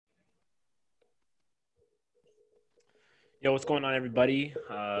Yo, what's going on, everybody?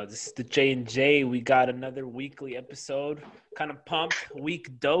 This is the J and J. We got another weekly episode. Kind of pumped.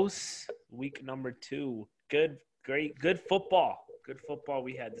 Week dose, week number 2. Good, great, good football. Good football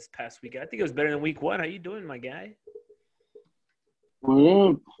we had this past week. I think it was better than week 1. How you doing, my guy?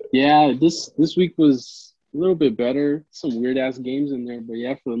 Well, yeah, this week was a little bit better. Some weird ass games in there, but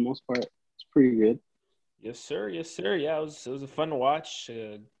yeah, for the most part, it's pretty good. Yes, sir. Yes, sir. Yeah, it was a fun watch.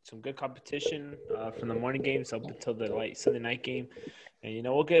 Some good competition from the morning games up until the late Sunday night game. And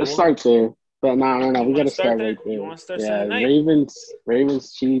we'll get. Let's We'll start there. But no, you we want got to to start start there? right You there. want to start Sunday Yeah, night?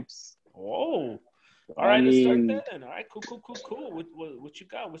 Ravens, Chiefs. Whoa. All I right, let's start mean, that then. All right, cool, cool, cool, cool. What you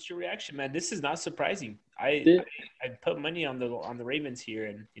got? What's your reaction, man? This is not surprising. th- I put money on the Ravens here,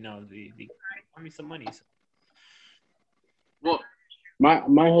 and they won me some money. So. well,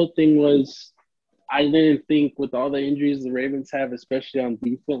 my whole thing was I didn't think with all the injuries the Ravens have, especially on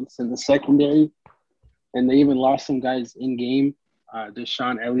defense and the secondary, and they even lost some guys in game.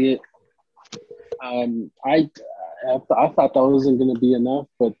 Deshaun Elliott. I thought that wasn't going to be enough,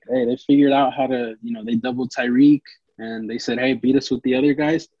 but hey, they figured out how to, they doubled Tyreek and they said, hey, beat us with the other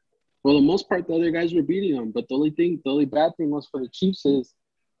guys. For the most part, the other guys were beating them, but the only bad thing was for the Chiefs is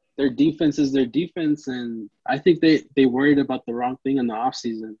their defense is their defense, and I think they worried about the wrong thing in the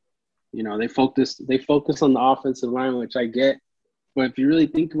offseason. They focused on the offensive line, which I get, but if you really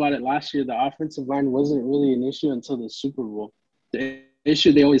think about it, last year the offensive line wasn't really an issue until the Super Bowl. The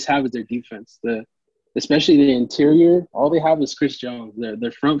issue they always have is their defense. Especially the interior, all they have is Chris Jones.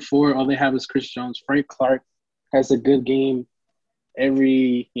 Their front four, all they have is Chris Jones. Frank Clark has a good game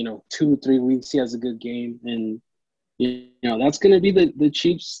every 2 3 weeks. He has a good game, and that's going to be the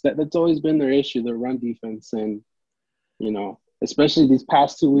Chiefs. That's always been their issue, their run defense, and especially these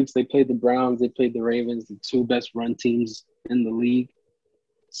past 2 weeks, they played the Browns, they played the Ravens, the two best run teams in the league.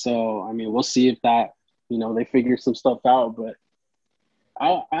 So I mean, we'll see if that they figure some stuff out, but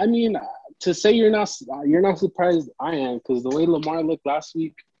I mean, to say you're not surprised, I am, because the way Lamar looked last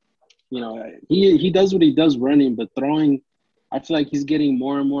week, he does what he does running, but throwing, I feel like he's getting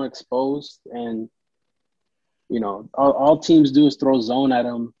more and more exposed, and all teams do is throw zone at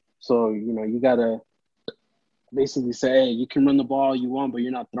him. So you gotta basically say, hey, you can run the ball you want, but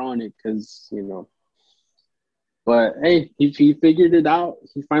you're not throwing it because. But hey, he figured it out.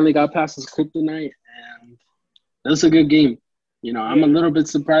 He finally got past his kryptonite, and that's a good game. I'm a Yeah, little bit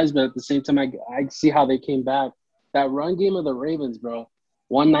surprised, but at the same time, I see how they came back. That run game of the Ravens, bro,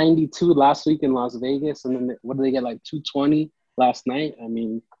 192 last week in Las Vegas, and then what did they get, like 220 last night? I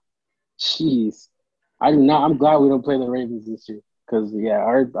mean, jeez. I do not. I'm glad we don't play the Ravens this year because yeah,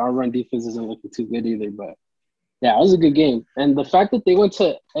 our run defense isn't looking too good either. But yeah, it was a good game, and the fact that they went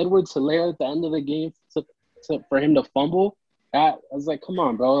to Edwards-Helaire at the end of the game for him to fumble, that I was like, come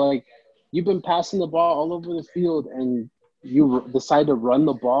on, bro, like you've been passing the ball all over the field, and you decide to run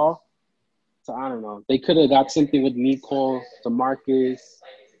the ball. So I don't know. They could have got something with Nicole, DeMarcus.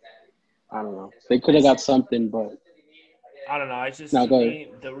 I don't know. They could have it's got something, but I don't know. It's just now to go ahead.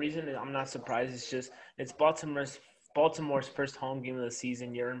 me the reason that I'm not surprised is just it's Baltimore's first home game of the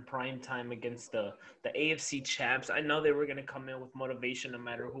season. You're in prime time against the AFC champs. I know they were going to come in with motivation no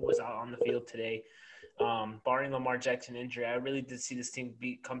matter who was out on the field today. Barring Lamar Jackson injury, I really did see this team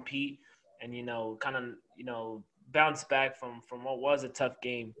compete and kind of bounce back from what was a tough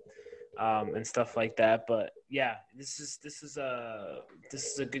game and stuff like that. But yeah, this is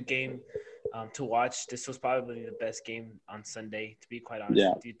a good game to watch. This was probably the best game on Sunday, to be quite honest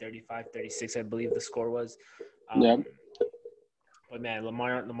Yeah, with you. 35-36, I believe the score was. yeah, Um, but man,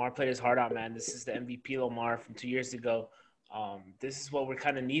 Lamar played his heart out, man. This is the MVP Lamar from 2 years ago. This is what we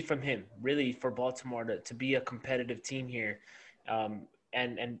kind of need from him, really, for Baltimore to be a competitive team here,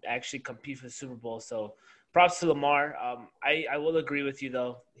 and actually compete for the Super Bowl. So, props to Lamar. I will agree with you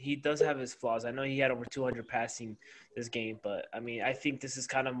though. He does have his flaws. I know he had over 200 passing this game, but I mean, I think this is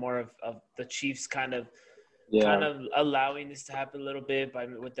kind of more of the Chiefs kind yeah. of allowing this to happen a little bit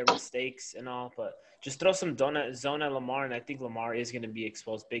with their mistakes and all. But just throw some zone at Lamar, and I think Lamar is going to be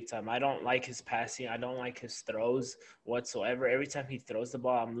exposed big time. I don't like his passing. I don't like his throws whatsoever. Every time he throws the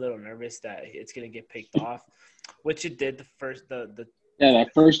ball, I'm a little nervous that it's going to get picked off, which it did the Yeah,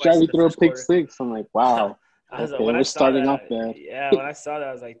 that first drive twice he in the threw a first pick quarter. six. I'm like, wow. I was like, Okay, when I we're saw starting off that, bad. yeah, when I saw that,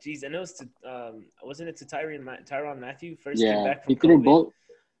 I was like, geez. And it was to, wasn't it to Tyron Matthew first came Yeah, back he from threw COVID? both.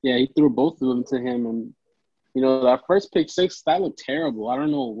 Yeah, he threw both of them to him, and that first pick six that looked terrible. I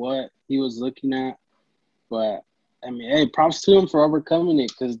don't know what he was looking at, but I mean, hey, props to him for overcoming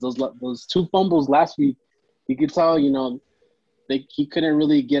it because those two fumbles last week, you could tell, he couldn't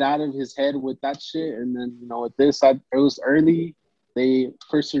really get out of his head with that shit, and then with this, it was early. They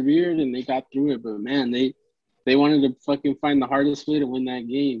persevered and they got through it, but man, They wanted to fucking find the hardest way to win that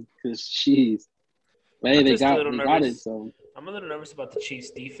game because, jeez. But hey, I'm just a little they got it. nervous. So I'm a little nervous about the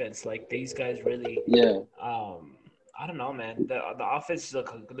Chiefs' defense. Like these guys really, yeah, I don't know, man. The offense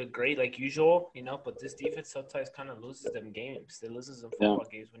look great like usual, but this defense sometimes kind of loses them games. They loses them yeah, football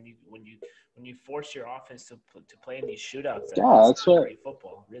games when you force your offense to play in these shootouts. yeah. It's not great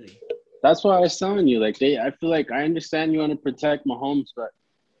football, really. That's what I was telling you. Like I feel like I understand you want to protect Mahomes, but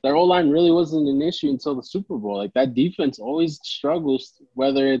their O line really wasn't an issue until the Super Bowl. Like that defense always struggles,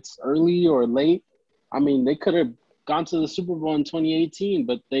 whether it's early or late. I mean, they could have gone to the Super Bowl in 2018,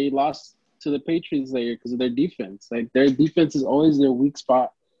 but they lost to the Patriots that year because of their defense. Like their defense is always their weak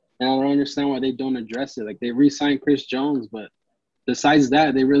spot, and I don't understand why they don't address it. Like they re-signed Chris Jones, but besides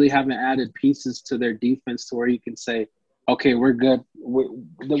that, they really haven't added pieces to their defense to where you can say, okay, we're good.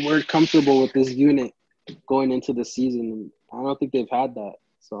 We're comfortable with this unit going into the season. I don't think they've had that.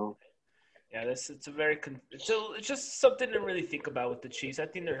 So yeah, it's just something to really think about with the Chiefs. I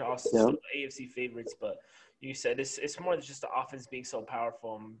think they're also yeah, still AFC favorites, but you said it's more than just the offense being so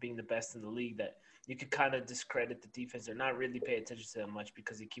powerful and being the best in the league that you could kind of discredit the defense or not really pay attention to them much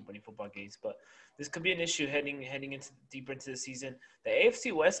because they keep winning football games. But this could be an issue heading into deeper into the season. The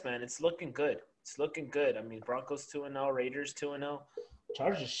AFC West, man, it's looking good. It's looking good. I mean, Broncos 2-0, Raiders 2-0.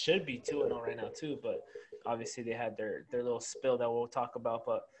 Chargers should be 2-0 right now too, but obviously they had their little spill that we'll talk about.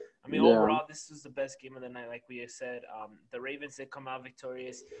 But I mean, yeah, overall, this was the best game of the night, like we have said. The Ravens did come out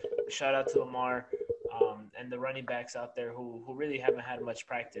victorious. Shout out to Lamar and the running backs out there who really haven't had much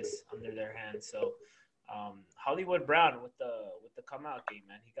practice under their hands. So Hollywood Brown with the come out game,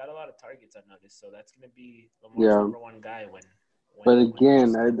 man, he got a lot of targets I noticed. So that's gonna be Lamar's yeah. number one guy when. But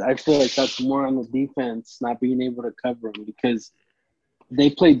again, I feel like that's more on the defense not being able to cover them because they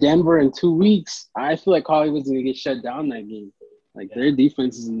play Denver in 2 weeks. I feel like Hollywood's going to get shut down that game. Like their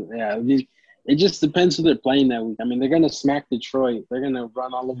defense is, yeah. I mean, it just depends who they're playing that week. I mean, they're going to smack Detroit. They're going to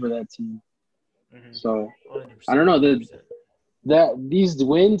run all over that team. Mm-hmm. So 100%, I don't know 100%. that these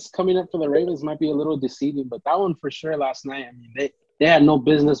wins coming up for the Ravens might be a little deceiving, but that one for sure last night. I mean, they had no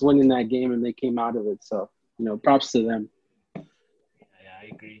business winning that game and they came out of it. So props to them. Yeah,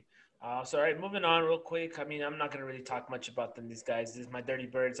 I agree. So, all right, moving on real quick. I mean, I'm not going to really talk much about them. These guys, my Dirty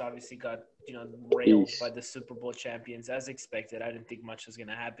Birds obviously got, railed by the Super Bowl champions as expected. I didn't think much was going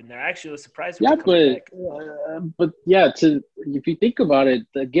to happen there. I actually was surprised with the comeback. But yeah, if you think about it,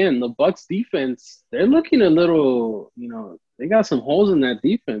 again, the Bucs defense, they're looking a little, they got some holes in that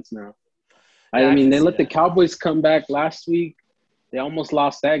defense now. Yeah, I mean, they let the Cowboys come back last week. They almost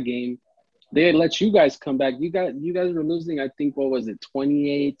lost that game. They let you guys come back. You guys were losing, I think, what was it,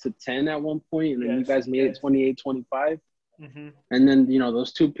 28-10 at one point, and then you guys made it 28-25. Mm-hmm. And then,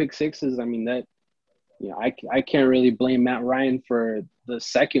 those 2 pick sixes, I mean, that, I can't really blame Matt Ryan for the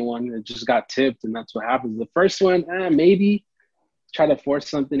second one. It just got tipped, and that's what happens. The first one, maybe try to force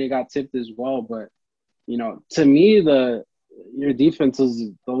something, it got tipped as well. But, to me, your defense is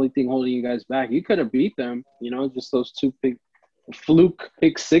the only thing holding you guys back. You could have beat them, just those 2 fluke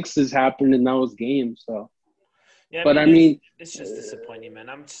pick sixes happened in those games. So, yeah, but it's just disappointing, man.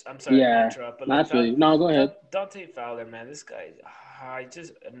 I'm sorry to interrupt, but not really. No, go ahead. Dante Fowler, man, this guy, it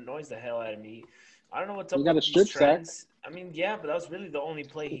just annoys the hell out of me. I don't know what's up with these trends. Sack. I mean, yeah, but that was really the only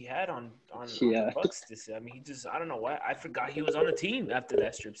play he had on the Bucs. I mean, I don't know why. I forgot he was on the team after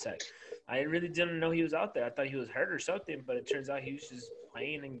that strip sack. I really didn't know he was out there. I thought he was hurt or something, but it turns out he was just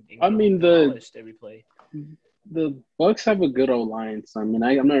playing and demolished every play. The Bucs have a good O-line, so I mean,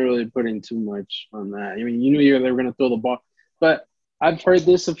 I'm not really putting too much on that. I mean, you knew they were going to throw the ball, but I've heard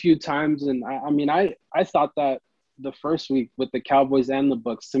this a few times, and I thought that the first week with the Cowboys and the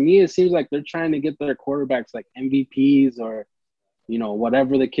Bucs. To me, it seems like they're trying to get their quarterbacks like MVPs or,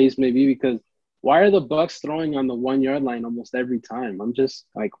 whatever the case may be. Because why are the Bucs throwing on the 1 yard line almost every time? I'm just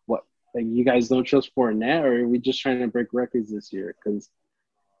like, what? Like, you guys don't trust Fournette, or are we just trying to break records this year? Because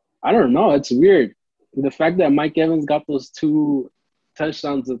I don't know. It's weird. The fact that Mike Evans got those 2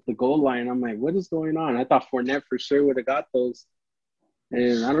 touchdowns at the goal line, I'm like, what is going on? I thought Fournette for sure would have got those.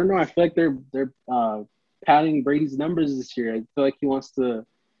 And I don't know. I feel like they're padding Brady's numbers this year. I feel like he wants to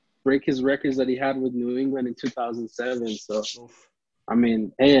break his records that he had with New England in 2007. So, I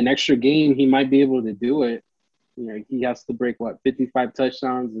mean, hey, an extra game, he might be able to do it. He has to break, 55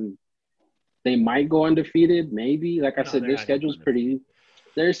 touchdowns, and they might go undefeated, maybe. Like I said, their schedule's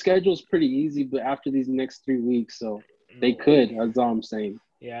pretty easy, but after these next 3 weeks, so they could. That's all I'm saying.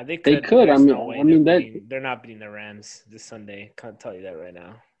 Yeah, they could. They're not beating the Rams this Sunday. Can't tell you that right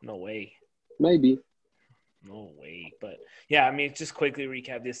now. No way. Maybe. No way. But yeah, I mean, just quickly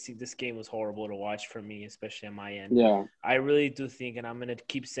recap this game was horrible to watch for me, especially on my end. Yeah. I really do think, and I'm gonna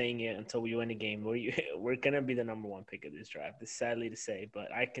keep saying it until we win a game. We're gonna be the number one pick of this draft. It's sadly to say,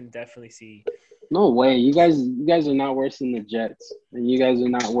 but I can definitely see. No way. You guys are not worse than the Jets, and you guys are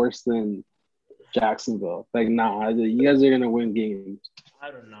not worse than Jacksonville. Like, nah, you guys are gonna win games. I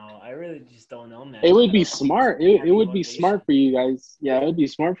don't know. I really just don't know, man. It would I be don't think this smart. team It has the would be smart motivation. for you guys. Yeah, it would be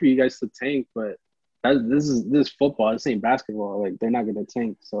smart for you guys to tank, but this is football. This ain't basketball. Like, they're not gonna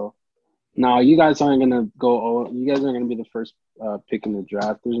tank. So no, you guys aren't gonna go. Oh, you guys aren't gonna be the first pick in the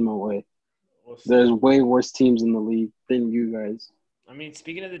draft. There's no way. We'll see. There's way worse teams in the league than you guys. I mean,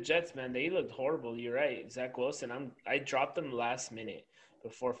 speaking of the Jets, man, they looked horrible. You're right, Zach Wilson. I dropped them last minute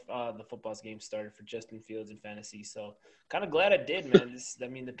before the football's game started for Justin Fields in fantasy. So kind of glad I did, man.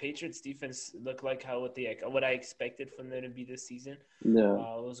 The Patriots defense looked like what I expected from them to be this season. Yeah.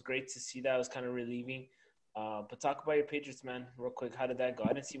 It was great to see that. It was kind of relieving. But talk about your Patriots, man, real quick. How did that go?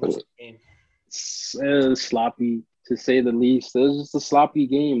 I didn't see much of the game. It was sloppy to say the least. It was just a sloppy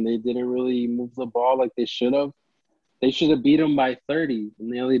game. They didn't really move the ball like they should have. They should have beat them by 30,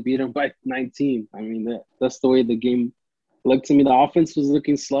 and they only beat them by 19. I mean, that's the way the game looked to me. The offense was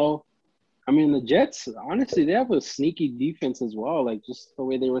looking slow. I mean, the Jets, honestly, they have a sneaky defense as well. Like, just the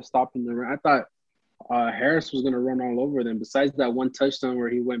way they were stopping the run. I thought Harris was going to run all over them. Besides that one touchdown where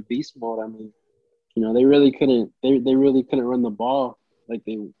he went beast mode, I mean, they really couldn't. They really couldn't run the ball like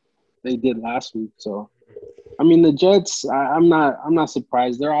they did last week. So, I mean, the Jets, I'm not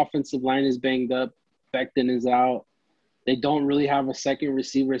surprised. Their offensive line is banged up. Becton is out. They don't really have a second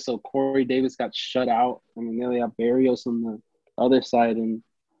receiver, so Corey Davis got shut out. I mean, they have Barrios on the other side, and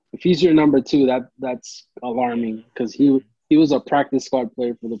if he's your number two, that's alarming because he was a practice squad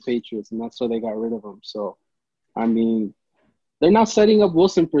player for the Patriots, and that's why they got rid of him. So, I mean, they're not setting up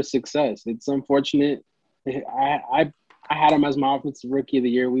Wilson for success. It's unfortunate. I had him as my offensive rookie of the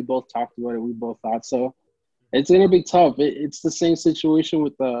year. We both talked about it. We both thought so. It's gonna be tough. It's the same situation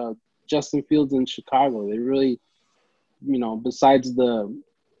with Justin Fields in Chicago. They really, besides the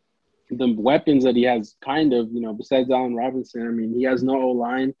weapons that he has, besides Allen Robinson, I mean, he has no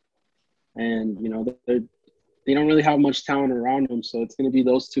O-line, and they don't really have much talent around him. So it's going to be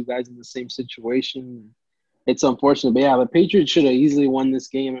those two guys in the same situation. It's unfortunate, but yeah, the Patriots should have easily won this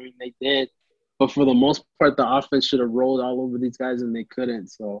game. I mean, they did, but for the most part, the offense should have rolled all over these guys, and they couldn't.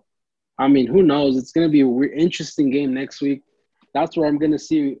 So, I mean, who knows? It's going to be a interesting game next week. That's where I'm going to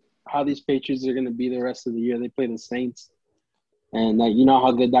see how these Patriots are going to be the rest of the year. They play the Saints, and you know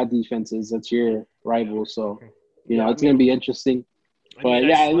how good that defense is. That's your rival, so it's going to be interesting. But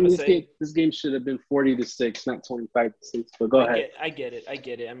yeah, I mean, this game should have been 40-6, not 25-6. But go ahead. I get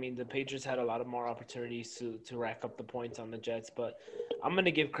it. I mean, the Patriots had a lot of more opportunities to rack up the points on the Jets, but I'm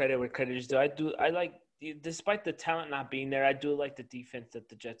gonna give credit where credit is due. I like, despite the talent not being there, I do like the defense that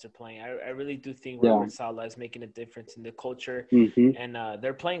the Jets are playing. I really do think Robert Saleh is making a difference in the culture, and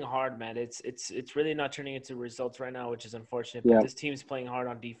they're playing hard, man. It's really not turning into results right now, which is unfortunate. But this team's playing hard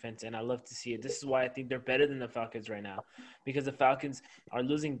on defense, and I love to see it. This is why I think they're better than the Falcons right now, because the Falcons are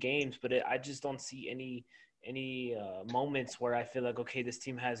losing games, but I just don't see any moments where I feel like, okay, this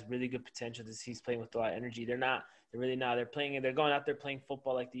team has really good potential. This team's playing with a lot of energy. They're not. They're really not. They're going out there playing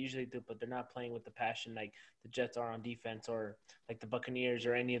football like they usually do, but they're not playing with the passion like the Jets are on defense, or like the Buccaneers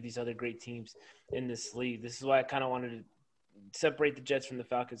or any of these other great teams in this league. This is why I kind of wanted to separate the Jets from the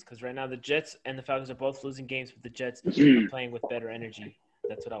Falcons, because right now the Jets and the Falcons are both losing games, but the Jets are playing with better energy.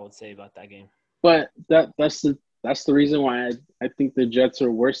 That's what I would say about that game. But that's the reason why I think the Jets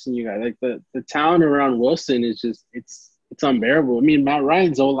are worse than you guys. Like the talent around Wilson is just it's unbearable. I mean, Matt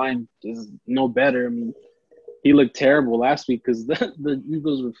Ryan's O-line is no better. I mean, he looked terrible last week because the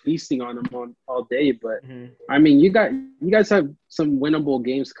Eagles were feasting on him all day. But I mean, you guys have some winnable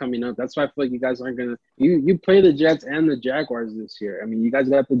games coming up. That's why I feel like you guys aren't gonna. You play the Jets and the Jaguars this year. I mean, you guys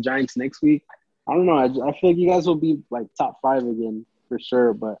got the Giants next week. I don't know. I feel like you guys will be like top 5 again for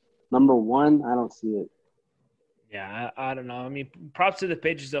sure. But number 1, I don't see it. Yeah, I don't know. I mean, props to the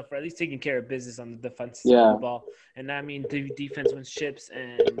Patriots though for at least taking care of business on the defensive side of the ball. And I mean, the defense wins chips,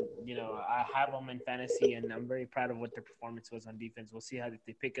 and I have them in fantasy, and I'm very proud of what their performance was on defense. We'll see how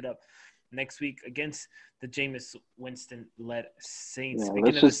they pick it up next week against the Jameis Winston-led Saints.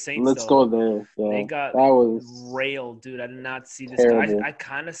 Speaking of the Saints, let's go there. Yeah, they got railed, dude. I did not see this. I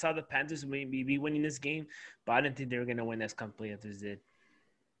kind of saw the Panthers maybe be winning this game, but I didn't think they were going to win as completely as they did.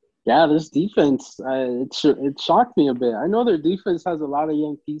 Yeah, this defense, it shocked me a bit. I know their defense has a lot of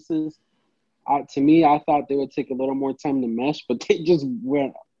young pieces. To me, I thought they would take a little more time to mesh, but they just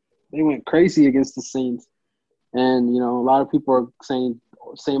went crazy against the Saints. And, a lot of people are saying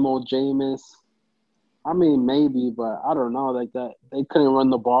same old Jameis. I mean, maybe, but I don't know. Like that, they couldn't run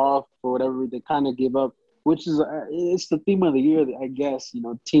the ball for whatever. They kind of gave up, which is it's the theme of the year, I guess. You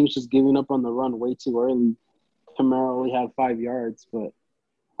know, teams just giving up on the run way too early. Kamara only had 5 yards, but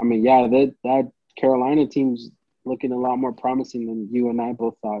I mean, yeah, that Carolina team's looking a lot more promising than you and I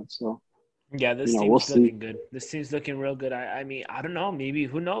both thought. So, Yeah, you this know, we'll team's see. looking good. This team's looking real good. I mean, I don't know. Maybe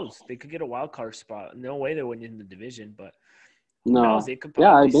who knows? They could get a wild card spot. No way they're winning the division, but who knows? No, They could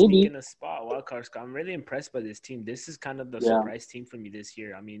yeah, probably sneak maybe, in a spot, wild card spot. I'm really impressed by this team. This is kind of the yeah, surprise team for me this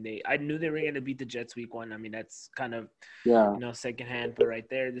year. I mean, I knew they were going to beat the Jets week 1. I mean, that's kind of yeah, secondhand, but right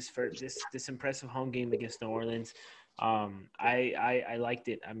there, this impressive home game against New Orleans, I liked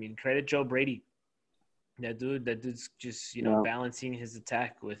it. I mean, credit Joe Brady. That dude's just yeah. balancing his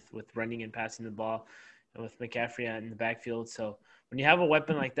attack with running and passing the ball, and with McCaffrey in the backfield. So when you have a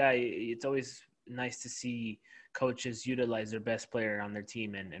weapon like that, it's always nice to see coaches utilize their best player on their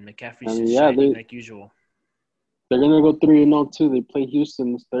team, and I McCaffrey's mean, just yeah, shining like usual. they're gonna go 3-0 too. They play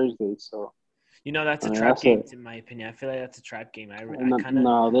Houston this Thursday, so That's I a mean, trap that's game, it. in my opinion. I feel like that's a trap game. I No, kind of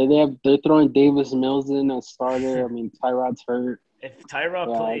no, they're throwing Davis Mills in as starter. I mean, Tyrod's hurt. if Tyrod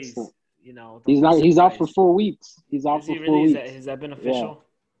Yeah, plays, don't he's be not. He's out for surprised. 4 weeks. He's out Is for he four really? weeks. Has that been Yeah, official?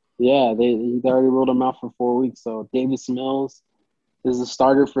 yeah. They already ruled him out for 4 weeks. So Davis Mills is the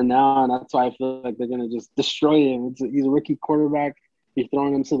starter for now, and that's why I feel like they're gonna just destroy him. He's a rookie quarterback. You're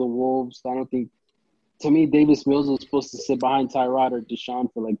throwing him to the wolves. I don't think. To me, Davis Mills was supposed to sit behind Tyrod or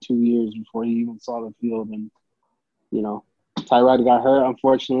Deshaun for like 2 years before he even saw the field, and you know, Tyrod got hurt.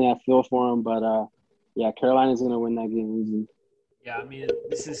 Unfortunately, I feel for him, but yeah, Carolina's gonna win that game easy. Yeah, I mean,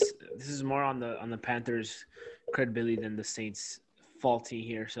 this is more on the Panthers' credibility than the Saints' faulty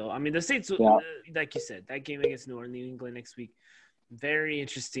here. So, I mean, the Saints, Yeah, like you said, that game against New England next week, very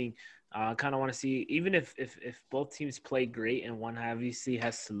interesting. Kind of want to see, even if both teams play great and one obviously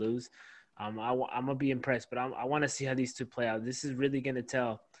has to lose, I'm gonna be impressed. But I want to see how these two play out. This is really gonna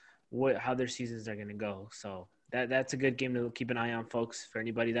tell how their seasons are gonna go. So that's a good game to keep an eye on, folks. For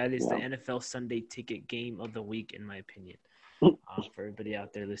anybody, that is the yeah. NFL Sunday ticket game of the week, in my opinion. For everybody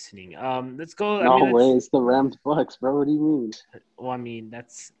out there listening. Let's go. I No mean, way, it's the Rams Bucks, bro. What do you mean? well, I mean,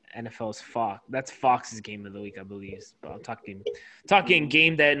 that's NFL's Fox. That's Fox's game of the week, I believe. But I'm talking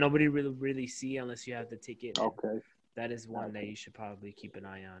game that nobody really see unless you have the ticket, and Okay. that is one that Okay. you should probably keep an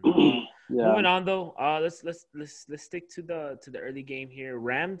eye on. Yeah, Moving on though, let's stick to the early game here.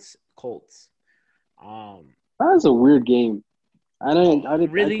 Rams Colts. Um, that was a weird game. I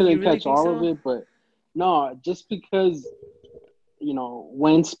really, you couldn't really catch think all of so? it, but no, just because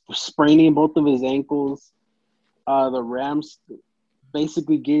Wentz spraining both of his ankles, the Rams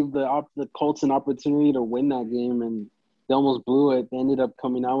basically gave the Colts an opportunity to win that game, and they almost blew it. They ended up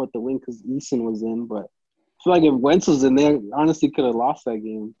coming out with the win because Eason was in, but I feel like if Wentz was in there, honestly could have lost that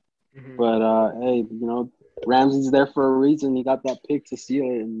game. Hmm. But hey, Ramsey's there for a reason. He got that pick to seal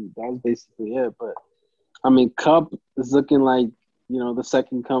it, and that was basically it. But I mean, Cup is looking like the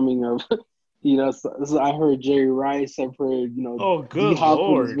second coming of. So I heard Jerry Rice. I've heard Oh, D good Hop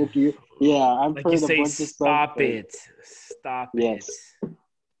in his lord! rookie year. Yeah, I've Like you heard a say, bunch of stuff. stop But it, stop it. yes,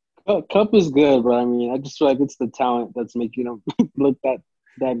 Cup is good, but I mean, I just feel like it's the talent that's making them look that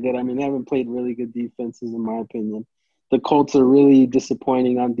good. I mean, they haven't played really good defenses, in my opinion. The Colts are really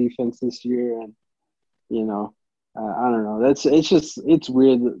disappointing on defense this year, and you know, I don't know. It's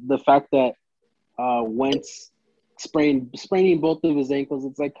weird the fact that Wentz spraining both of his ankles.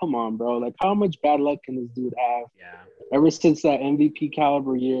 It's like, come on, bro. Like, how much bad luck can this dude have? Yeah. Ever since that MVP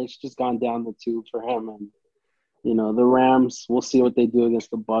caliber year, it's just gone down the tube for him. And the Rams. We'll see what they do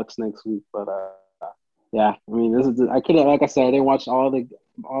against the Bucks next week. But yeah, I mean, I couldn't, like I said, I didn't watch all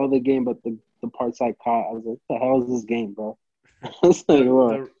the game, but the parts I caught, I was like, what the hell is this game, bro? It's like, the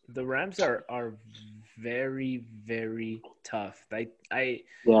what? the Rams are very very tough.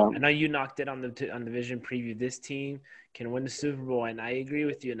 Yeah, I know you knocked it on the vision preview. This team can win the Super Bowl, and I agree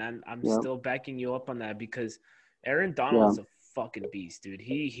with you. And I'm yeah, still backing you up on that because Aaron Donald yeah. is a fucking beast, dude.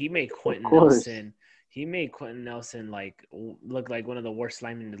 He made Of Quentin course. Nelson. He made Quentin Nelson like look like one of the worst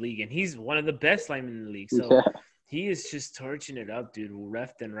linemen in the league, and he's one of the best linemen in the league. So Yeah, he is just torching it up, dude,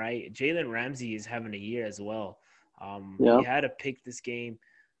 left and right. Jalen Ramsey is having a year as well. He yeah, had a pick this game.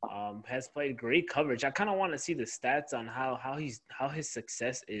 Has played great coverage. I kind of want to see the stats on how his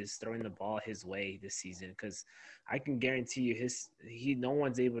success is throwing the ball his way this season because I can guarantee you no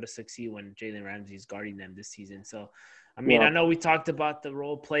one's able to succeed when Jalen Ramsey's guarding them this season. So, I mean, yeah, I know we talked about the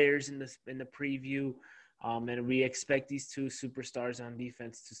role players in the preview. And we expect these two superstars on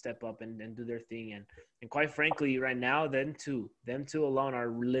defense to step up and do their thing. And quite frankly, right now, them two alone are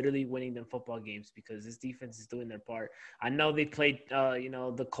literally winning them football games because this defense is doing their part. I know they played,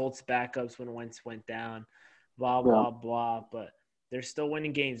 the Colts backups when Wentz went down, blah, Yeah. blah, blah. But they're still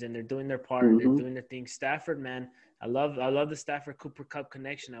winning games and they're doing their part and they're Mm-hmm. doing their thing. Stafford, man, I love the Stafford Cooper Cup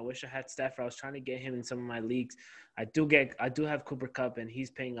connection. I wish I had Stafford. I was trying to get him in some of my leagues. I do have Cooper Cup and he's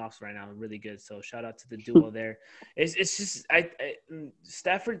paying off right now really good. So shout out to the duo there. It's just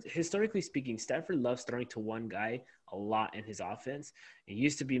Stafford, historically speaking, Stafford loves throwing to one guy a lot in his offense. It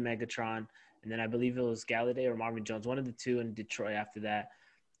used to be Megatron, and then I believe it was Galladay or Marvin Jones, one of the two in Detroit after that.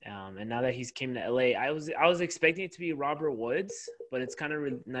 And now that he's came to LA, I was expecting it to be Robert Woods, but it's kind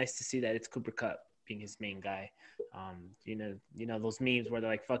of nice to see that it's Cooper Cup being his main guy. Those memes where they're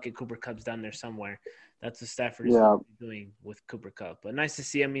like, "Fuck it, Cooper Cup's down there somewhere." That's what Stafford is doing with Cooper Cup. But nice to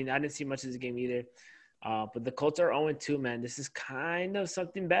see. I mean, I didn't see much of this game either. But the Colts are 0-2, man. This is kind of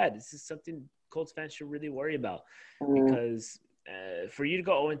something bad. This is something Colts fans should really worry about because for you to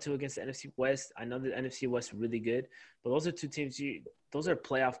go 0-2 against the NFC West, I know the NFC West is really good, but those are two teams those are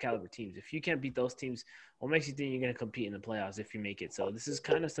playoff caliber teams. If you can't beat those teams, what makes you think you're going to compete in the playoffs if you make it? So this is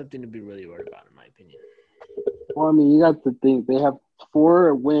kind of something to be really worried about, in my opinion. Well, I mean, you got to think they have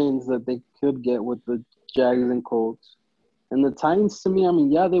 4 wins that they could get with the Jags and Colts. And the Titans, to me, I mean,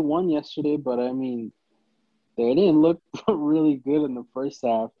 yeah, they won yesterday, but I mean, they didn't look really good in the first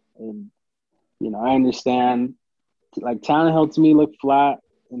half. And, I understand. Like, Tannehill, to me, looked flat,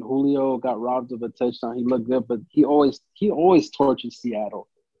 and Julio got robbed of a touchdown. He looked good, but he always torches Seattle.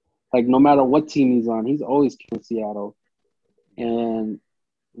 Like, no matter what team he's on, he's always killing Seattle. And,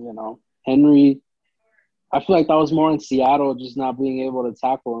 Henry, I feel like that was more in Seattle just not being able to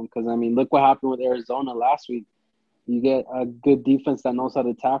tackle him because, I mean, look what happened with Arizona last week. You get a good defense that knows how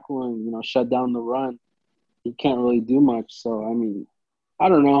to tackle and, shut down the run. You can't really do much. So, I mean, I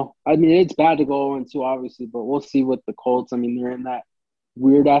don't know. I mean, it's bad to go 0-2, obviously, but we'll see with the Colts. I mean, they're in that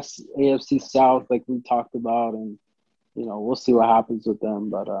weird-ass AFC South like we talked about, and, we'll see what happens with them.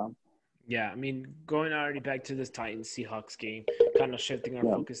 But, yeah, I mean, going already back to this Titans-Seahawks game, kind of shifting our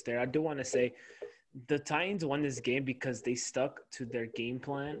focus there, I do want to say the Titans won this game because they stuck to their game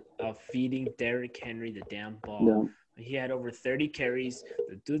plan of feeding Derrick Henry the damn ball. Yeah. He had over 30 carries.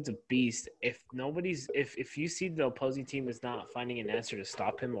 The dude's a beast. If you see the opposing team is not finding an answer to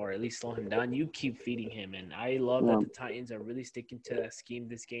stop him or at least slow him down, you keep feeding him. And I love that the Titans are really sticking to that scheme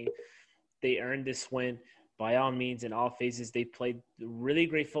this game. They earned this win. By all means, in all phases, they played really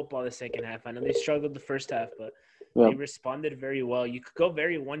great football the second half. I know they struggled the first half, but they responded very well. You could go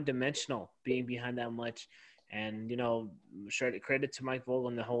very one-dimensional being behind that much. And, credit to Mike Vogel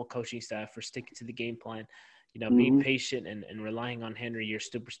and the whole coaching staff for sticking to the game plan. Being patient and relying on Henry, your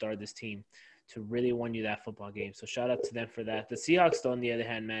superstar of this team, to really win you that football game. So shout out to them for that. The Seahawks, though, on the other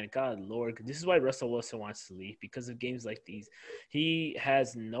hand, man, God, Lord, this is why Russell Wilson wants to leave, because of games like these. He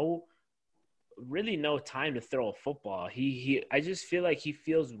has really no time to throw a football. I just feel like he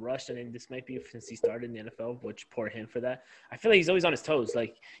feels rushed, and this might be since he started in the NFL, which poor him for that. I feel like he's always on his toes.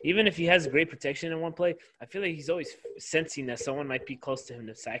 Like, even if he has great protection in one play, I feel like he's always sensing that someone might be close to him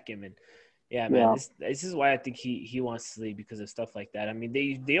to sack him. And yeah, man, this is why I think he wants to leave, because of stuff like that. I mean,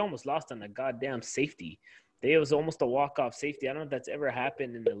 they almost lost on a goddamn safety. It was almost a walk-off safety. I don't know if that's ever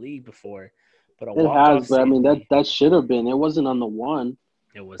happened in the league before, but it has. But I mean, that should have been. It wasn't on the one.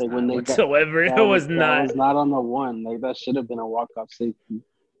 It was not whatsoever. It was not. It was not on the one. Like, that should have been a walk-off safety.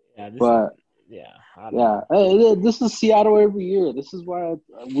 Yeah, this is Seattle every year. This is why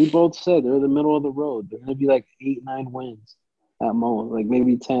we both said they're the middle of the road. They're going to be like 8-9 wins at most, like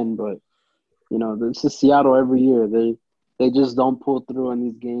maybe 10. But this is Seattle every year. They just don't pull through in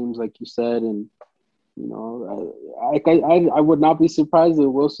these games, like you said. And I would not be surprised if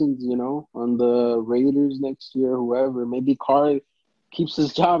Wilson's on the Raiders next year, whoever. Maybe Carr keeps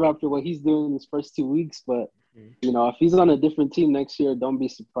his job after what he's doing in his first 2 weeks. But, if he's on a different team next year, don't be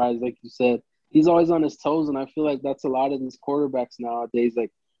surprised. Like you said, he's always on his toes, and I feel like that's a lot of these quarterbacks nowadays.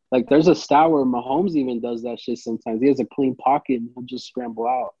 Like there's a stat where Mahomes even does that shit sometimes. He has a clean pocket, and he'll just scramble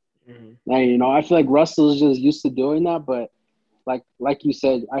out. And, I feel like Russell's just used to doing that. But, like you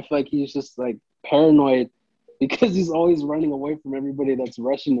said, I feel like he's just, like, paranoid because he's always running away from everybody that's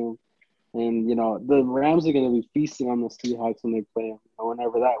rushing him. And, the Rams are going to be feasting on the Seahawks when they play them,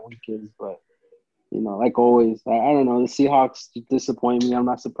 whenever that week is. But, like always, I don't know. The Seahawks disappoint me. I'm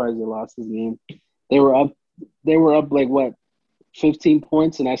not surprised they lost this game. They were up like, 15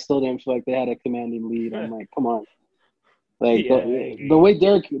 points, and I still didn't feel like they had a commanding lead. I'm like, come on. Like, the way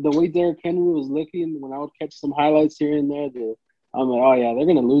Derrick Henry was looking when I would catch some highlights here and there, I'm like, oh, yeah, they're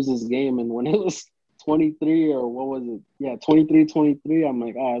going to lose this game. And when it was 23 or what was it? Yeah, 23-23. I'm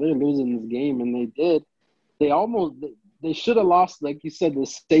like, oh, they're losing this game, and they did. They should have lost, like you said, the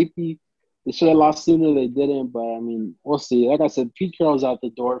safety. They should have lost sooner. They didn't, but I mean, we'll see. Like I said, Pete Carroll's out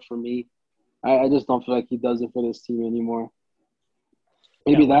the door for me. I just don't feel like he does it for this team anymore.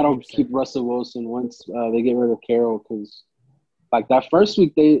 Yeah, Maybe that'll 100%. keep Russell Wilson once they get rid of Carroll, because like that first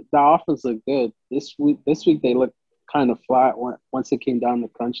week, the offense looked good. This week they looked kind of flat once it came down to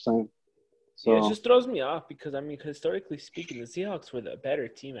crunch time. Yeah, it So just throws me off because, I mean, historically speaking, the Seahawks were the better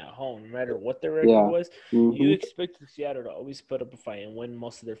team at home. No matter what their record yeah, was, you hmm expected Seattle to always put up a fight and win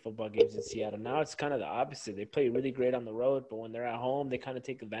most of their football games in Seattle. Now it's kind of the opposite. They play really great on the road, but when they're at home, they kind of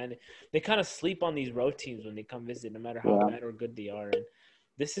take advantage. They kind of sleep on these road teams when they come visit, no matter how yeah, bad or good they are. And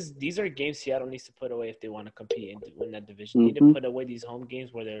these are games Seattle needs to put away if they want to compete and win that division. They need to hmm put away these home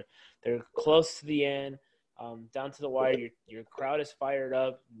games where they're close to the end, down to the wire. Your crowd is fired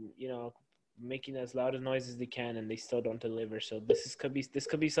up. Making as loud a noise as they can, and they still don't deliver. So this could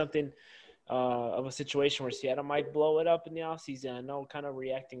be something of a situation where Seattle might blow it up in the offseason. I know, kind of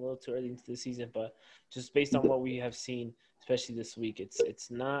reacting a little too early into the season, but just based on what we have seen, especially this week, it's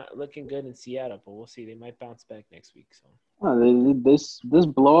not looking good in Seattle. But we'll see. They might bounce back next week. So this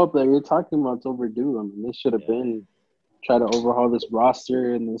blow up that you're talking about is overdue. I mean, they should have yeah, been try to overhaul this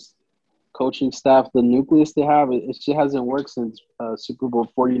roster and this coaching staff. The nucleus they have, it just hasn't worked since Super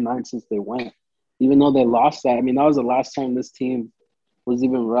Bowl 49 since they went. Even though they lost that, I mean, that was the last time this team was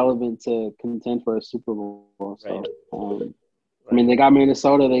even relevant to contend for a Super Bowl. So, right, I mean, right. they got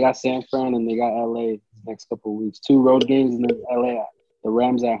Minnesota, they got San Fran, and they got LA next couple of weeks. 2 road games, and then LA, the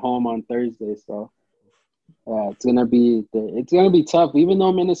Rams at home on Thursday. So, it's gonna be tough. Even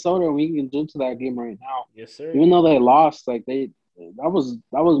though Minnesota, we can jump to that game right now. Yes, sir. Even though they lost, like that was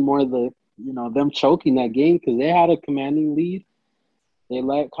more the them choking that game, because they had a commanding lead. They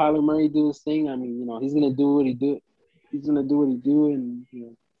let Kyler Murray do his thing. I mean, he's gonna do what he do. He's gonna do what he do, and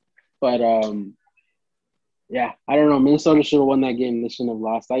but yeah, I don't know. Minnesota should have won that game. They shouldn't have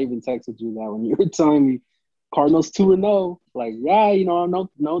lost. I even texted you that when you were telling me Cardinals 2-0. Like, yeah,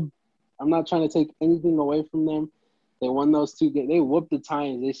 I'm not trying to take anything away from them. They won those 2 games. They whooped the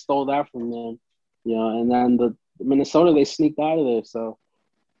Titans. They stole that from them. And then the Minnesota, they sneaked out of there. So,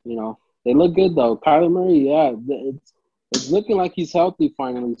 they look good though. Kyler Murray, yeah, it's looking like he's healthy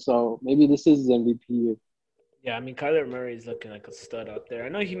finally. So maybe this is his MVP year. Yeah, I mean, Kyler Murray is looking like a stud out there. I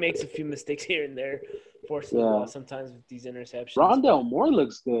know he makes a few mistakes here and there, forcing the ball Yeah, sometimes with these interceptions, Rondell but Moore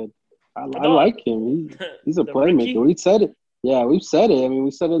looks good. I no, like him. He's a the playmaker. rookie. We said it. Yeah, we've said it. I mean,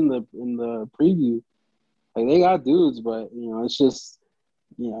 we said it in the preview. Like, they got dudes, but it's just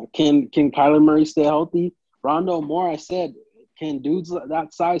can Kyler Murray stay healthy? Rondo Moore, I said, can dudes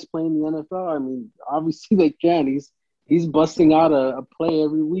that size play in the NFL? I mean, obviously they can. He's busting out a play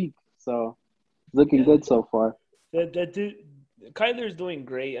every week, so looking Yeah, good so far. that dude, Kyler's doing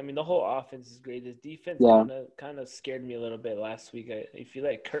great. I mean, the whole offense is great. His defense Yeah, kind of scared me a little bit last week. If you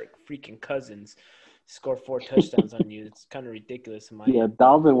let Kirk freaking Cousins score 4 touchdowns on you, it's kind of ridiculous in my yeah. end. But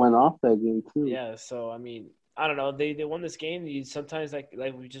Dalvin went off that game too. yeah, so I mean, I don't know. They won this game. You sometimes like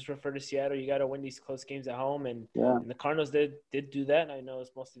we just referred to Seattle. You got to win these close games at home, and Yeah, the Cardinals did do that. And I know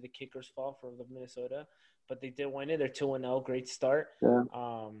it's mostly the kicker's fault for the Minnesota, but they did win it. They're 2-0, great start. yeah,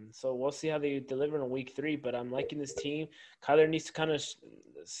 So we'll see how they deliver in week 3. But I'm liking this team. Kyler needs to kind of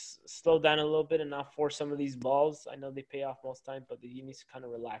slow down a little bit and not force some of these balls. I know they pay off most time, but he needs to kind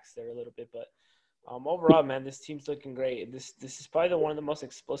of relax there a little bit. But overall, man, this team's looking great. This is probably one of the most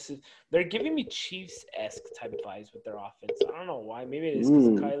explosive. They're giving me Chiefs-esque type of vibes with their offense. I don't know why. Maybe it is because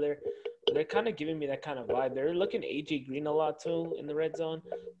of Kyler. But they're kind of giving me that kind of vibe. They're looking A.J. Green a lot too in the red zone.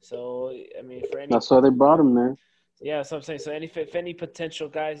 So I mean, for any that's why they brought him there. yeah, so I'm saying. So if any potential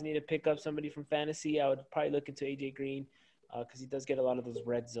guys need to pick up somebody from fantasy, I would probably look into A.J. Green because he does get a lot of those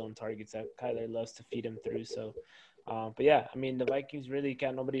red zone targets that Kyler loves to feed him through. So. But yeah, I mean, the Vikings really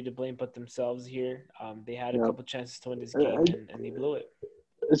got nobody to blame but themselves here. They had a Yeah, couple chances to win this game, and they blew it.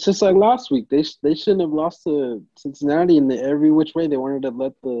 it's just like last week. They shouldn't have lost to Cincinnati in every which way. They wanted to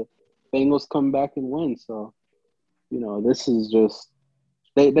let the Bengals come back and win. So this is just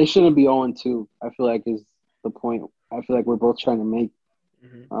they shouldn't be 0-2. I feel like is the point. I feel like we're both trying to make.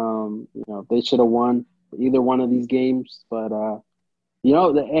 Mm-hmm. They should have won either one of these games. But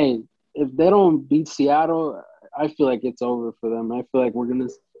hey, if they don't beat Seattle, I feel like it's over for them. I feel like we're gonna,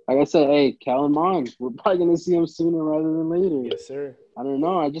 like I said, hey, Kellen Mond, we're probably gonna see him sooner rather than later. Yes, sir. I don't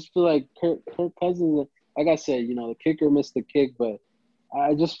know. I just feel like Kirk Cousins. Like I said, the kicker missed the kick, but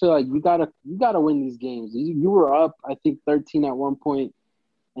I just feel like you gotta win these games. You were up, I think, 13 at one point,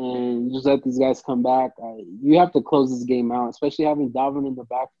 and you just let these guys come back. You have to close this game out, especially having Dalvin in the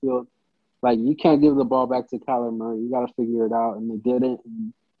backfield. Like, you can't give the ball back to Kyler Murray. You got to figure it out, and they didn't.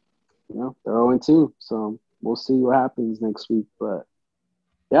 And, they're 0-2, so we'll see what happens next week. But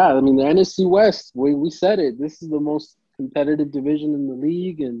yeah, I mean, the NFC West, we said it. This is the most competitive division in the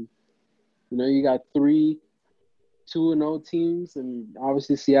league, and you got three 2-0 teams, and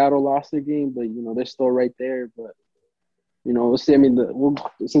obviously Seattle lost their game, but they're still right there. But we'll see. I mean,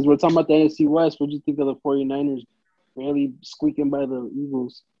 since we're talking about the NFC West, what do you think of the 49ers barely squeaking by the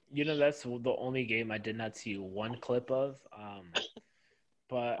Eagles? That's the only game I did not see one clip of.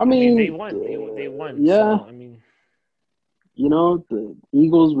 But I they mean, won. They won. yeah. So I mean, the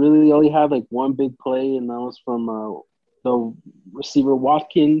Eagles really only had like one big play, and that was from the receiver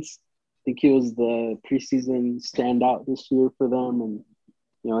Watkins. I think he was the preseason standout this year for them,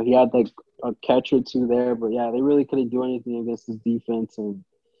 and he had like a catch or two there. But yeah, they really couldn't do anything against this defense. And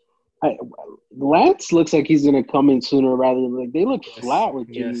Lance looks like he's gonna come in sooner rather than they look flat with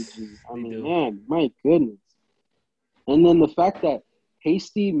Jimmy G. I mean, do. man, my goodness. And then the fact that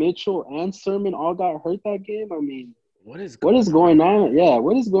Hasty, Mitchell, and Sermon all got hurt that game. I mean, what is going on? Yeah,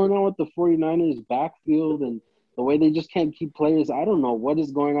 what is going on with the 49ers backfield and the way they just can't keep players? I don't know what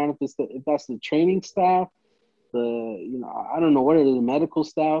is going on if that's the training staff, I don't know what it is, the medical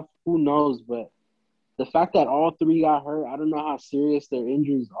staff, who knows? But the fact that all three got hurt, I don't know how serious their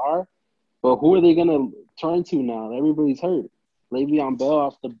injuries are. But who are they gonna turn to now? Everybody's hurt. Le'Veon Bell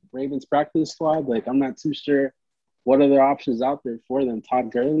off the Ravens practice squad. Like, I'm not too sure what other options out there for them.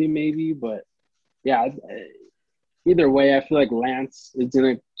 Todd Gurley maybe, but yeah. Either way, I feel like Lance is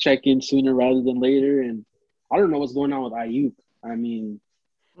going to check in sooner rather than later. And I don't know what's going on with Ayuk. I mean,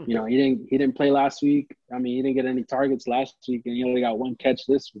 he didn't play last week. I mean, he didn't get any targets last week, and he only got one catch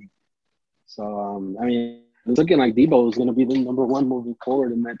this week. So, I mean, it's looking like Debo is going to be the number one moving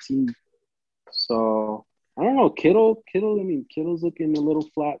forward in that team. So, I don't know. Kittle's looking a little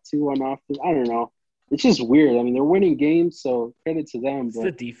flat too on offense. I don't know. It's just weird. I mean, they're winning games, so credit to them. It's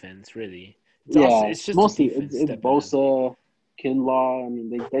the defense, really. It's just mostly it's Bosa, Kinlaw. I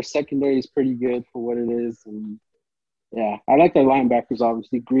mean, their secondary is pretty good for what it is, and yeah, I like their linebackers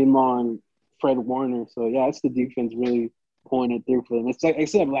obviously, Greenlaw and Fred Warner. So yeah, it's the defense really pulling it through for them. It's like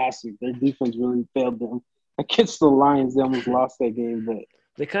except last week, their defense really failed them against the Lions. They almost lost that game, but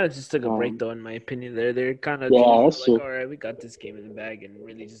they kind of just took a break, though, in my opinion. They're kind of that's true. all right, we got this game in the bag, and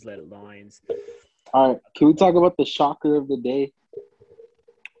really just let it Lions. All right, can we talk about the shocker of the day?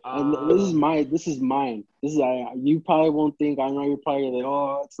 And this is mine. You probably won't think. I know you're probably like,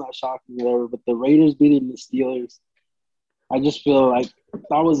 oh, it's not shocking, whatever. But the Raiders beating the Steelers. I just feel like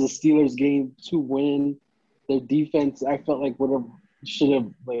that was the Steelers' game to win. Their defense, I felt like should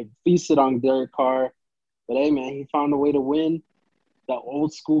have feasted on Derek Carr. But hey, man, he found a way to win. The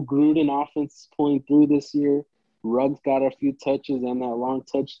old school Gruden offense is pulling through this year. Ruggs got a few touches and that long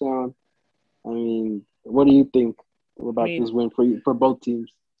touchdown. I mean, what do you think about this win for both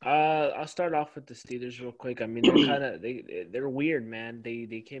teams? I'll start off with the Steelers real quick. I mean, they're weird, man.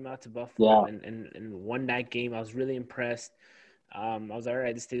 They came out to Buffalo and won that game. I was really impressed. I was all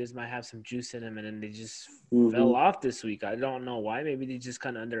right. The Steelers might have some juice in them, and then they just fell off this week. I don't know why. Maybe they just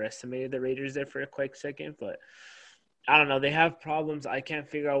kind of underestimated the Raiders there for a quick second, but I don't know. They have problems. I can't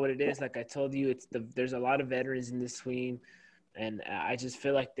figure out what it is. Like I told you, there's a lot of veterans in this team. And I just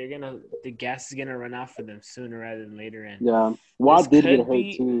feel like the gas is gonna run out for them sooner rather than later. And yeah, Watt did get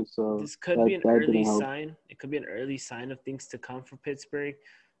hurt too, so this could be an early sign. It could be an early sign of things to come for Pittsburgh.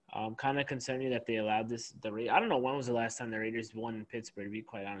 Kind of concerning that they allowed this. I don't know when was the last time the Raiders won in Pittsburgh. To be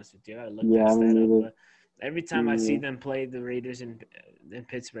quite honest with you, I gotta look that up. But every time I see them play the Raiders in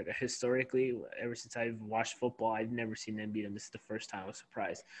Pittsburgh, historically, ever since I've watched football, I've never seen them beat them. This is the first time I was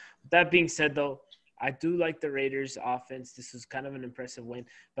surprised. With that being said, though, I do like the Raiders' offense. This was kind of an impressive win,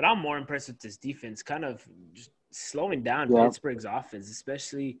 but I'm more impressed with this defense, kind of just slowing down Pittsburgh's offense,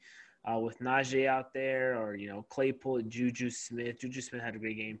 especially with Najee out there or, Claypool, Juju Smith. Juju Smith had a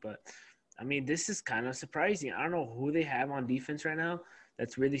great game, but, I mean, this is kind of surprising. I don't know who they have on defense right now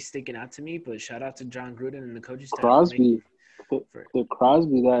that's really sticking out to me, but shout out to John Gruden and the coaching staff. Crosby,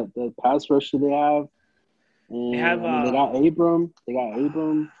 that pass rusher they have. And, they got Abram.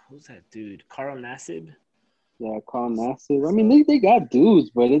 Who's that dude? Carl Nassib? Yeah, Carl Nassib. I mean, they got dudes,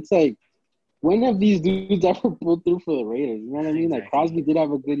 but it's like, when have these dudes ever pulled through for the Raiders? You know what I mean? Exactly. Like, Crosby did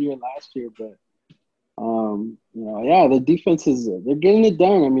have a good year last year, but, the defense they're getting it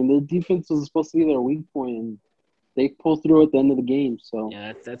done. I mean, their defense was supposed to be their weak point, and they pull through at the end of the game. So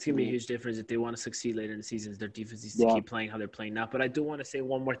yeah, that's gonna be a huge difference if they want to succeed later in the season. Their defense needs to keep playing how they're playing now. But I do want to say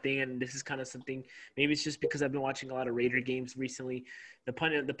one more thing, and this is kind of something. Maybe it's just because I've been watching a lot of Raider games recently. The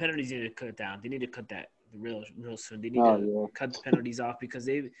penalties need to cut down. They need to cut that real soon. They need Oh to yeah. cut the penalties off because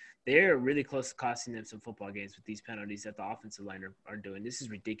they're really close to costing them some football games with these penalties that the offensive line are doing. This is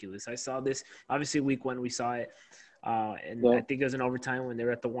ridiculous. I saw this obviously week 1 we saw it. And I Yep. think it was an overtime when they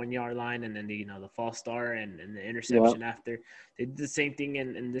were at the 1 yard line, and then the false start and the Yep. interception after. They did the same thing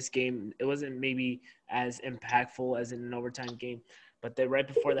in this game. It wasn't maybe as impactful as in an overtime game, but they right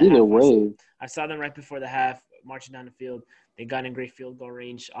before the Either half, way. I saw them right before the half marching down the field. They got in great field goal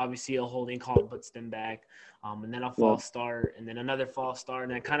range. Obviously, a holding call puts them back, and then a Yep. false start, and then another false start,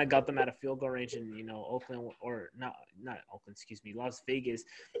 and I kind of got them at a field goal range. And Oakland or not Oakland, excuse me, Las Vegas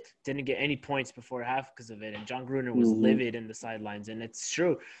didn't get any points before half because of it. And John Gruden was Mm-hmm. livid in the sidelines. And it's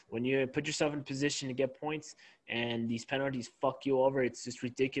true. When you put yourself in position to get points and these penalties fuck you over, it's just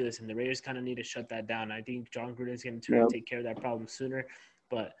ridiculous. And the Raiders kind of need to shut that down. I think John Gruden is going to try Yep. to take care of that problem sooner.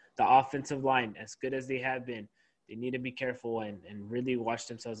 But the offensive line, as good as they have been, they need to be careful and really watch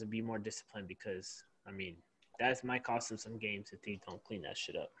themselves and be more disciplined because, I mean, that might cost them some games if they don't clean that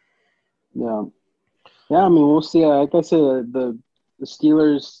shit up. Yeah. Yeah, I mean, we'll see. Like I said, the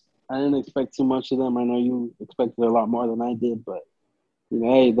Steelers, I didn't expect too much of them. I know you expected a lot more than I did, but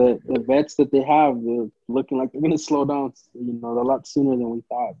hey, the vets that they have, they're looking like they're gonna slow down, a lot sooner than we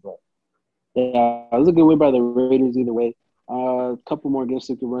thought. But yeah, it was a good win by the Raiders either way. A couple more games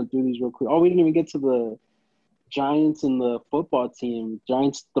we could run through these real quick. Oh, we didn't even get to the Giants and the football team.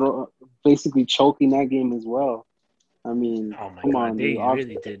 Giants basically choking that game as well. I mean, Oh, my come God. on, They dude.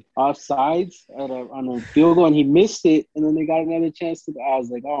 really did. Offsides on a field goal, and he missed it, and then they got another chance to. I was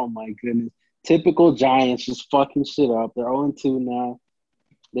like, oh my goodness, typical Giants, just fucking shit up. They're 0-2 now.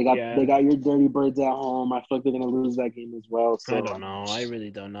 They Yeah. got your dirty birds at home. I feel like they're gonna lose that game as well. So I don't know. I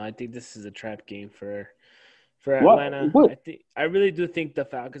really don't know. I think this is a trap game for what? Atlanta. What? I really do think the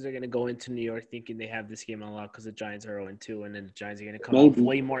Falcons are going to go into New York thinking they have this game unlocked because the Giants are 0-2, and then the Giants are going to come out with Maybe.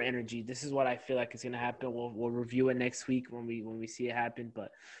 way more energy. This is what I feel like is going to happen. We'll review it next week when we see it happen.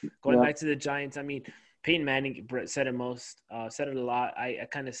 But going Yeah. back to the Giants, I mean, Peyton Manning said it a lot. I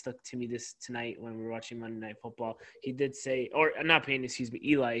kind of stuck to me this tonight when we were watching Monday Night Football. He did say, or not Peyton, excuse me,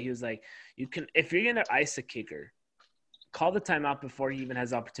 Eli. He was like, if you're going to ice a kicker, call the timeout before he even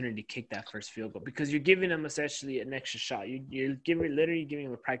has the opportunity to kick that first field goal because you're giving him essentially an extra shot. You're literally giving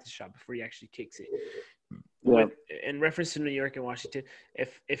him a practice shot before he actually kicks it. Yeah. In reference to New York and Washington,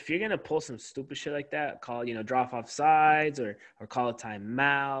 if you're gonna pull some stupid shit like that, call drop off sides or call a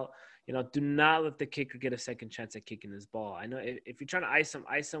timeout. Do not let the kicker get a second chance at kicking this ball. I know if you're trying to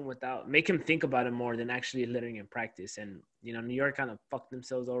ice him without make him think about it more than actually letting him practice. And New York kind of fucked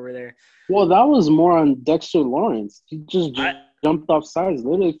themselves over there. Well, that was more on Dexter Lawrence. He just jumped off sides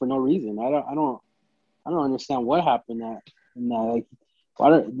literally for no reason. I don't understand what happened in that. Like, I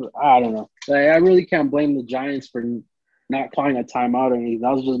don't know. Like, I really can't blame the Giants for not calling a timeout or anything.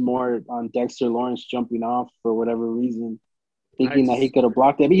 That was just more on Dexter Lawrence jumping off for whatever reason, thinking that he could have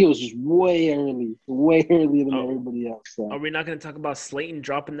blocked it. But he was just way earlier than everybody else. So. Are we not going to talk about Slayton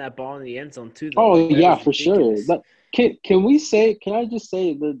dropping that ball in the end zone too? Though? Oh, yeah, for ridiculous. Sure. Can I just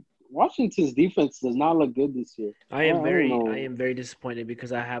say that Washington's defense does not look good this year. I am very disappointed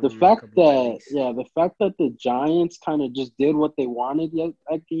because I have the fact that the Giants kind of just did what they wanted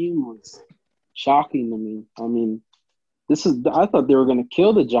that game was shocking to me. I mean, I thought they were going to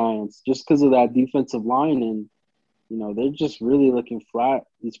kill the Giants just because of that defensive line, and they're just really looking flat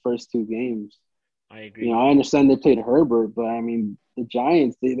these first two games. I agree. I understand they played Herbert, but I mean the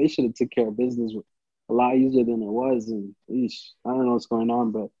Giants they should have took care of business a lot easier than it was, and I don't know what's going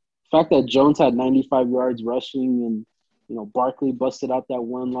on, but the fact that Jones had 95 yards rushing and Barkley busted out that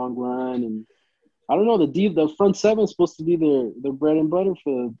one long run, and I don't know, the front seven is supposed to be their bread and butter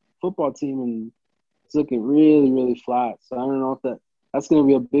for the football team, and it's looking really, really flat. So I don't know if that's going to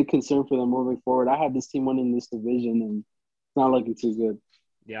be a big concern for them moving forward. I had this team winning this division, and it's not looking too good.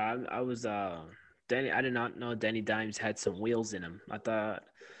 Yeah, I was Danny. I did not know Danny Dimes had some wheels in him. I thought,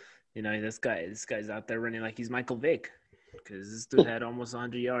 this guy's out there running like he's Michael Vick. Because this dude had almost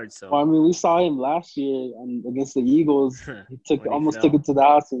 100 yards. So well, I mean, we saw him last year against the Eagles. He took it to the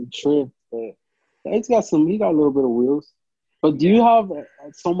house and tripped. But he got a little bit of wheels. But do you have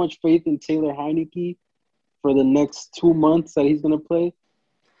so much faith in Taylor Heineke for the next 2 months that he's going to play?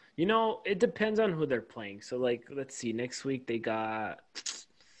 It depends on who they're playing. So, let's see. Next week they got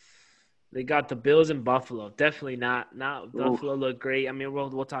the Bills and Buffalo. Definitely not Buffalo look great. I mean,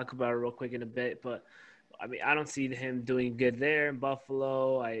 we'll talk about it real quick in a bit, but. I mean, I don't see him doing good there in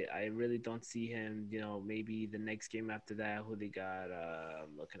Buffalo. I really don't see him, maybe the next game after that, who they got,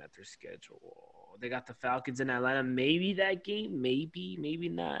 I'm looking at their schedule. They got the Falcons in Atlanta. Maybe that game, maybe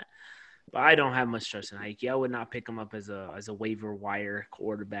not. But I don't have much trust in Heike. I would not pick him up as a waiver wire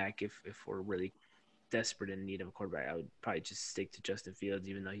quarterback if we're really desperate in need of a quarterback, I would probably just stick to Justin Fields,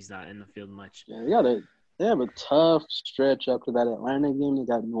 even though he's not in the field much. Yeah, they have a tough stretch after that Atlanta game. They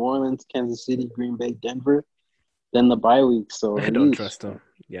got New Orleans, Kansas City, Green Bay, Denver, then the bye week. So I don't trust him.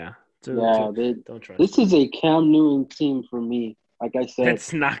 Yeah. yeah, Don't trust this him. is a Cam Newton team for me. Like I said,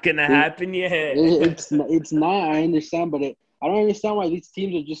 That's not gonna happen yet. it's not. I understand, but I don't understand why these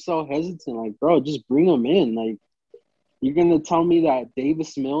teams are just so hesitant. Like, bro, just bring them in. Like, you're gonna tell me that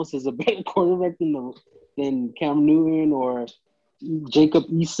Davis Mills is a better quarterback than Cam Newton, or Jacob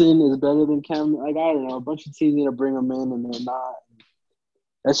Eason is better than Cam? Like, I don't know. A bunch of teams need to bring them in, and they're not.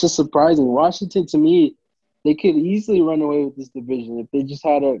 That's just surprising. Washington, to me, they could easily run away with this division if they just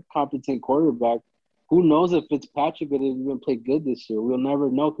had a competent quarterback. Who knows if Fitzpatrick would have even played good this year? We'll never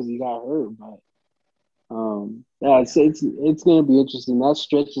know because he got hurt. But yeah, it's gonna be interesting. That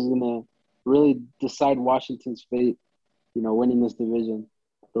stretch is gonna really decide Washington's fate. Winning this division.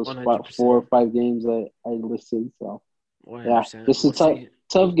 Those 4 or 5 games that I listed. So 100%. yeah, this is a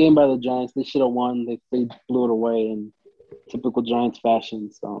tough game by the Giants. They should have won. They blew it away in typical Giants fashion.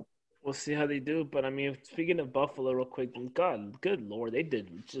 So we'll see how they do. But, I mean, speaking of Buffalo real quick, God, good Lord, they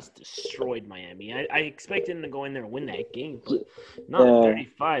just destroyed Miami. I expected them to go in there and win that game, but not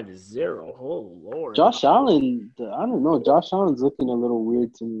 35-0. Oh, Lord. Josh Allen, I don't know. Josh Allen's looking a little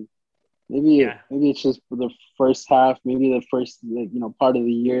weird to me. Maybe it's just for the first half, maybe the first part of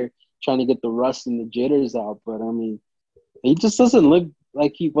the year, trying to get the rust and the jitters out. But, I mean, he just doesn't look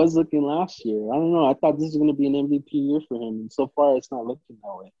like he was looking last year. I don't know. I thought this was going to be an MVP year for him, and so far it's not looking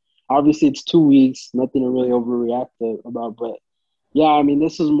that way. Obviously, it's 2 weeks, nothing to really overreact about. But, yeah, I mean,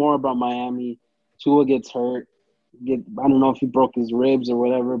 this is more about Miami. Tua gets hurt. I don't know if he broke his ribs or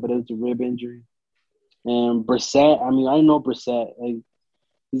whatever, but it was a rib injury. And Brissett, I mean, I know Brissett. Like,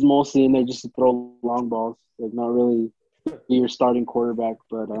 he's mostly in there just to throw long balls, like not really be your starting quarterback.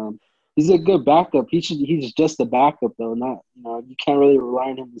 But he's a good backup. He's just a backup though. Not you can't really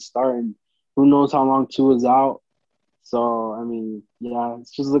rely on him to start. And who knows how long Tua's out. So I mean, yeah,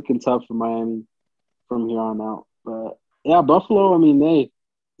 it's just looking tough for Miami from here on out. But yeah, Buffalo. I mean,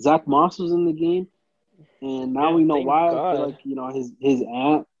 Zach Moss was in the game, and now we know why. God. I feel like his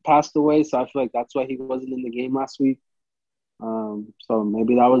aunt passed away, so I feel like that's why he wasn't in the game last week. So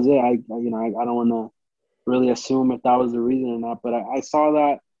maybe that was it. I don't want to really assume if that was the reason or not, but I saw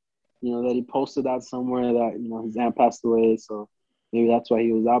that, that he posted that somewhere that, his aunt passed away. So maybe that's why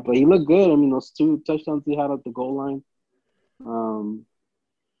he was out, but he looked good. I mean, those 2 touchdowns he had at the goal line, in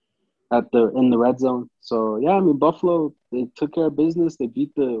the red zone. So yeah, I mean, Buffalo, they took care of business. They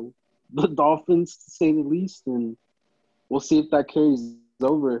beat the Dolphins to say the least, and we'll see if that carries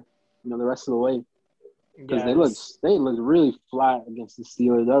over, the rest of the way. Because they look really flat against the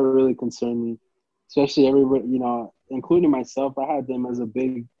Steelers. That really concerned me, especially everybody. Including myself. I had them as a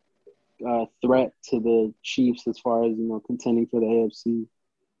big threat to the Chiefs as far as contending for the AFC.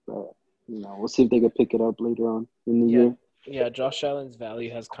 But we'll see if they can pick it up later on in the year. Yeah, Josh Allen's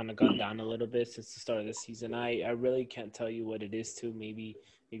value has kind of gone down a little bit since the start of the season. I really can't tell you what it is too. Maybe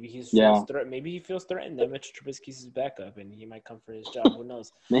he feels threatened that Mitch Trubisky's his backup and he might come for his job. Who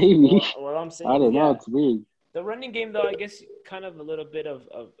knows? Maybe. Well, I'm saying, I don't know. It's weird. The running game, though, I guess kind of a little bit of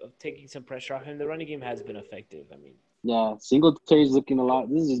taking some pressure off him. The running game has been effective. I mean, yeah, Singletary's looking a lot.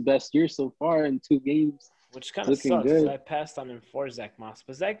 This is his best year so far in 2 games. Which kind of sucks because I passed on him for Zach Moss.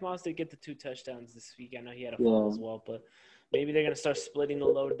 But Zach Moss did get the 2 touchdowns this week. I know he had a fumble as well, but maybe they're going to start splitting the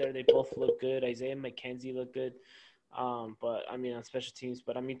load there. They both look good. Isaiah McKenzie looked good. But, I mean, on special teams.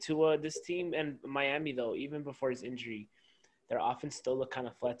 But, I mean, Tua, this team and Miami, though, even before his injury, their offense still looked kind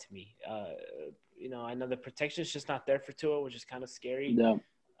of flat to me. I know the protection is just not there for Tua, which is kind of scary. Yeah.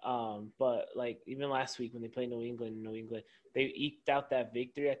 But like even last week when they played New England, they eked out that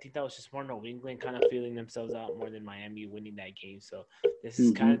victory. I think that was just more New England kind of feeling themselves out more than Miami winning that game. So this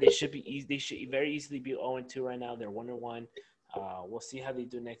is kind of they should very easily be 0-2 right now. They're 1-1. We'll see how they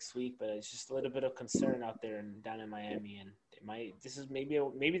do next week, but it's just a little bit of concern out there and down in Miami, and they might.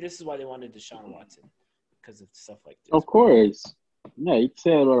 Maybe this is why they wanted Deshaun Watson because of stuff like this. Of course, yeah, you can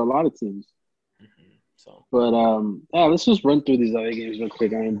say that about a lot of teams. So, but let's just run through these other games real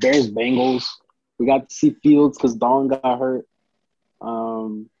quick. I mean, Bears Bengals. We got to see Fields because Dawn got hurt.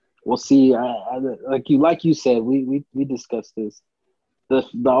 We'll see. Like you said, we discussed this.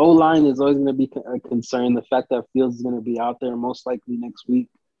 The O-line is always going to be a concern. The fact that Fields is going to be out there most likely next week.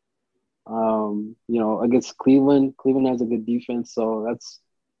 Against Cleveland. Cleveland has a good defense, so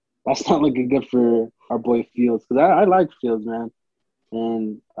that's not looking good for our boy Fields. Because I like Fields, man,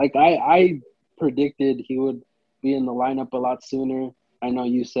 and I predicted he would be in the lineup a lot sooner. I know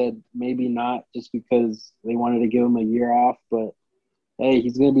you said maybe not just because they wanted to give him a year off, but hey,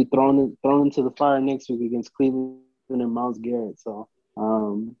 he's gonna be thrown into the fire next week against Cleveland and Myles Garrett. So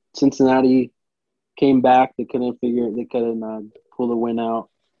Cincinnati came back. They couldn't pull the win out.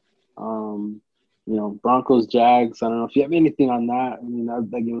 Um, Broncos Jags. I don't know if you have anything on that. I mean, that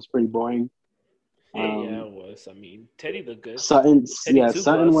game was pretty boring. Yeah, it was. I mean, Teddy looked good. Teddy two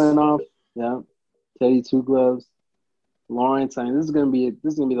Sutton went gloves. off. Yeah, Teddy two gloves. Lawrence. I mean, this is gonna be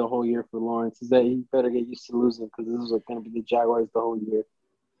the whole year for Lawrence. Is that he better get used to losing because this is gonna be the Jaguars the whole year.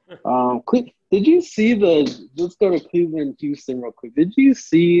 Did you see the? Let's go to Cleveland, Houston, real quick. Did you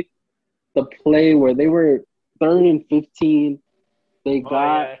see the play where they were 3rd and 15? They Oh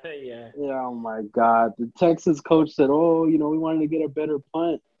got, yeah, yeah. yeah, oh my God. The Texas coach said, "Oh, we wanted to get a better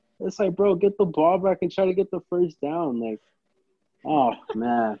punt." It's like, bro, get the ball back and try to get the first down. Like, oh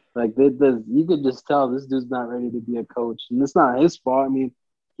man, like you could just tell this dude's not ready to be a coach, and it's not his fault. I mean,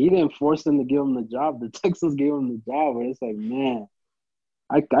 he didn't force them to give him the job. The Texans gave him the job, but it's like, man,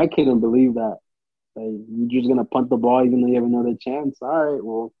 I couldn't believe that. Like, you're just gonna punt the ball even though you have another chance. All right,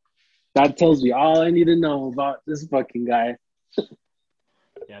 well, that tells me all I need to know about this fucking guy.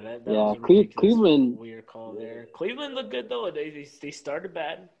 Yeah, that Yeah, was a ridiculous Cleveland. weird call there. Cleveland looked good though. They started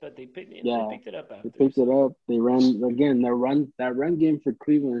bad, but they Yeah, picked it up they after. picked it So up. They ran again. That run game for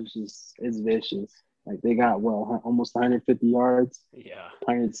Cleveland is vicious. Like they got almost 150 yards, yeah,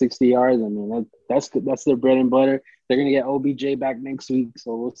 160 yards. I mean that's their bread and butter. They're gonna get OBJ back next week,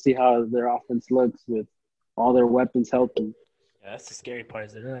 so we'll see how their offense looks with all their weapons healthy. yeah. That's the scary part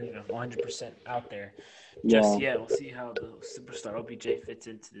is they're not even 100% out there just Yeah, yet. We'll see how the superstar OBJ fits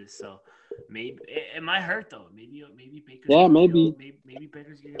into this. So maybe it might hurt though. Maybe Baker's yeah, gonna feel maybe. maybe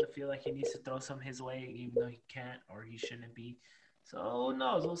Baker's gonna feel like he needs to throw some his way even though he can't or he shouldn't be. So who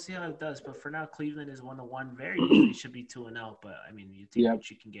knows? We'll see how it does. But for now, Cleveland is 1-1. Very easily should be 2-0. But I mean, you take Yep. what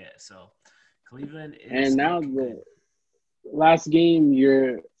you can get. So Cleveland And is now looking good. the last game,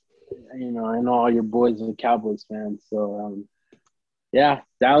 I know all your boys are Cowboys fans, so yeah,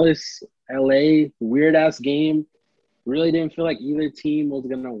 Dallas, LA, weird ass game. Really didn't feel like either team was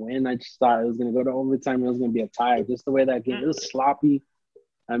gonna win. I just thought it was gonna go to overtime. It was gonna be a tie. Just the way that game, it was sloppy.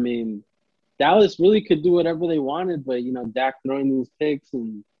 I mean, Dallas really could do whatever they wanted, but Dak throwing those picks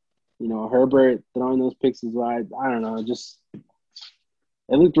and Herbert throwing those picks as well. I don't know. Just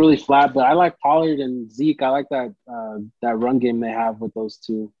it looked really flat. But I like Pollard and Zeke. I like that run game they have with those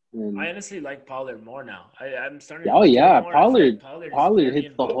two. I And honestly like Pollard more now. I'm starting to oh like him yeah, more. I feel like Pollard Pollard is Pollard very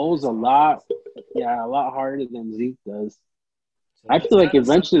hits the involved in holes this a offense. lot. Yeah, a lot harder than Zeke does. So I that's feel like kind of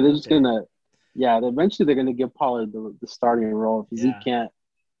eventually something they're out just there. gonna, yeah, eventually they're gonna give Pollard the starting role if Zeke Yeah. can't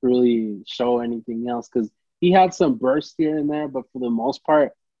really show anything else because he had some bursts here and there, but for the most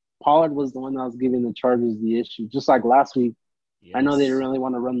part, Pollard was the one that was giving the Chargers the issue. Just like last week, I know they didn't Yes. really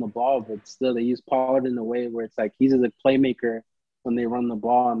want to run the ball, but still they use Pollard in a way where it's like he's a playmaker when they run the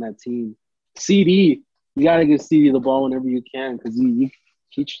ball on that team. CD, you gotta give CD the ball whenever you can because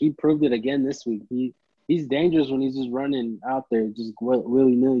he proved it again this week. He's dangerous when he's just running out there, just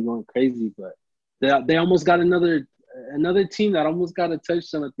willy nilly going crazy. But they almost got another team that almost got a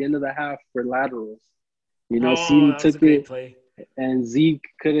touchdown at the end of the half for laterals. Oh, CD that was took a great it play. and Zeke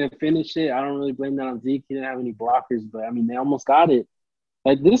couldn't finish it. I don't really blame that on Zeke. He didn't have any blockers, but I mean they almost got it.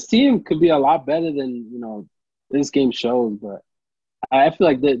 Like this team could be a lot better than this game shows, but I feel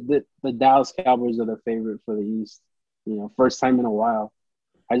like the Dallas Cowboys are the favorite for the East. First time in a while.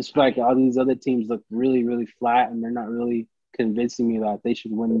 I just feel I like mean, all these other teams look really, really flat, and they're not really convincing me that they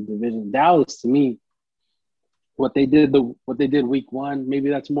should win the division. Dallas, to me, what they did week one, maybe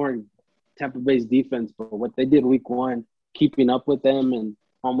that's more Tampa Bay's defense, but what they did week one, keeping up with them and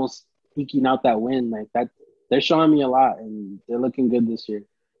almost eking out that win, like that, they're showing me a lot, and they're looking good this year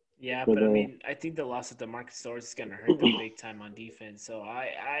yeah, for but I the mean, I think the loss of DeMarcus Stores is gonna hurt them big time on defense. So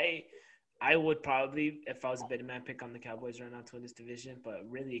I would probably, if I was a betting man, pick on the Cowboys right now to win this division. But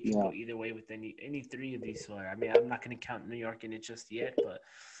really, it can yeah, go either way with any three of these. So I mean, I'm not gonna count New York in it just yet, but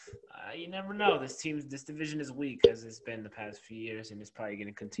you never know. This division is weak as it's been the past few years, and it's probably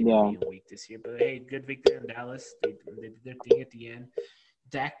gonna continue yeah, being weak this year. But hey, good victory in Dallas. They did their thing at the end.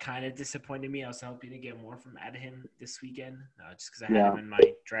 Dak kind of disappointed me. I was hoping to get more from out of him this weekend, just because I had yeah, him in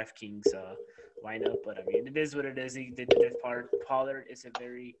my DraftKings lineup. But I mean, it is what it is. They did their part. Pollard is a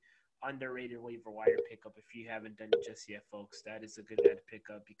very underrated waiver wire pickup. If you haven't done it just yet, folks, that is a good guy to pick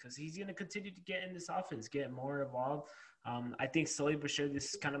up because he's going to continue to get in this offense, get more involved. I think slowly but surely, this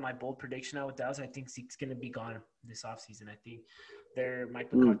is kind of my bold prediction now with Dallas. I think Zeke's going to be gone this offseason. I think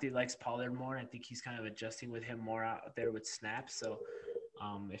Mike mm, McCarthy likes Pollard more. I think he's kind of adjusting with him more out there with snaps. So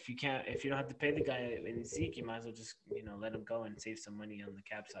if you don't have to pay the guy in Zeke, you might as well just let him go and save some money on the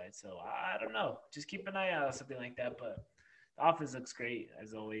cap side. So I don't know. Just keep an eye out on something like that. But The offense looks great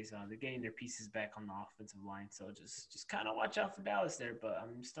as always. They're getting their pieces back on the offensive line, so just kind of watch out for Dallas there. But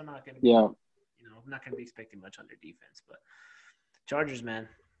I'm still not going to be, Yeah. I'm not going to be expecting much on their defense. But Chargers, man,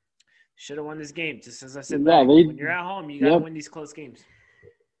 should have won this game. Just as I said Yeah, back, they when you're at home, you got to yep. win these close games.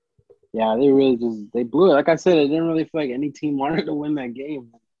 Yeah, they really they blew it. Like I said, it didn't really feel like any team wanted to win that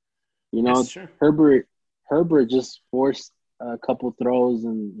game. You That's know, true. Herbert just forced a couple throws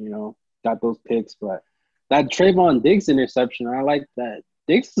and, got those picks. But that Trayvon Diggs interception, I like that.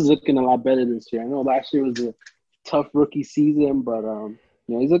 Diggs is looking a lot better this year. I know last year was a tough rookie season, but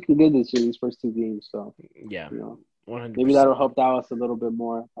he's looking good this year, these first two games. So Yeah, 100%. maybe that'll help Dallas a little bit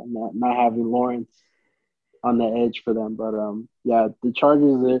more, not having Lawrence on the edge for them. But yeah, the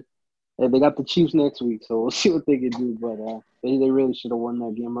Chargers they got the Chiefs next week, so we'll see what they can do. But they really should have won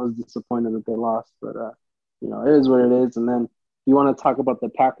that game. I was disappointed that they lost, but it is what it is. And then you want to talk about the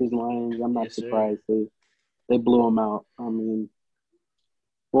Packers Lions? I'm not surprised they blew them out. I mean,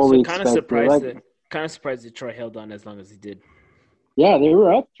 what we expected. Kind of surprised that Troy held on as long as he did. Yeah, they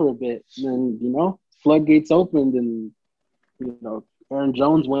were up for a bit, and then floodgates opened, and Aaron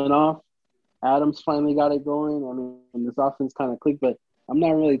Jones went off. Adams finally got it going. I mean, this offense kind of clicked, but I'm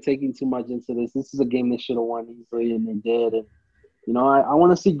not really taking too much into this. This is a game they should have won easily, and they did. And I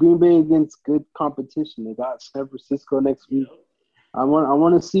want to see Green Bay against good competition. They got San Francisco next week. I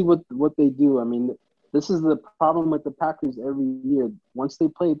want to see what they do. I mean, this is the problem with the Packers every year. Once they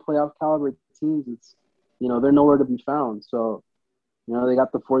play playoff caliber teams, it's they're nowhere to be found. So they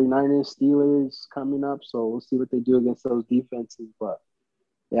got the 49ers, Steelers coming up. So we'll see what they do against those defenses. But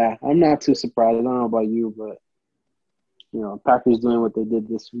yeah, I'm not too surprised. I don't know about you, but Packers doing what they did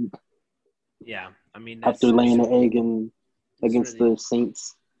this week. Yeah, I mean, after laying an egg against the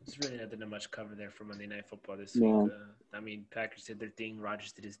Saints. There's really nothing much cover there for Monday Night Football this week. I mean, Packers did their thing.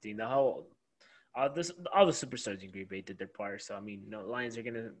 Rodgers did his thing. All the superstars in Green Bay did their part. So, I mean, Lions are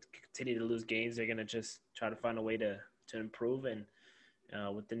going to continue to lose games. They're going to just try to find a way to improve. And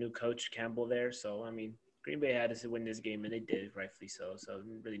with the new coach, Campbell, there. So, I mean, Green Bay had to win this game, and they did, rightfully so. So,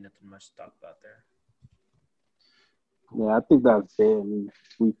 really nothing much to talk about there. Yeah, I think that's it. I mean,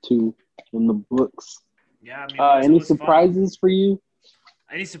 week 2 in the books. Yeah, I mean, any surprises for you?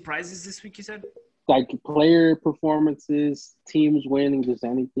 Any surprises this week, you said? Like player performances, teams winning, just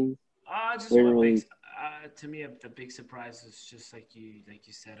anything? Just one big. To me, the big surprise is just like you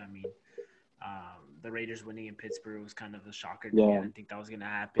said. I mean, the Raiders winning in Pittsburgh was kind of a shocker to me. I didn't think that was going to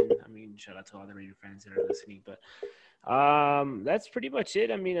happen. I mean, shout out to all the Raider fans that are listening. But that's pretty much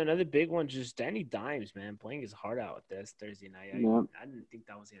it. I mean, another big one, just Danny Dimes, man, playing his heart out this Thursday night. I didn't think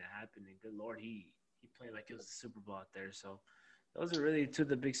that was going to happen. And good Lord, he played like it was the Super Bowl out there. So those are really two of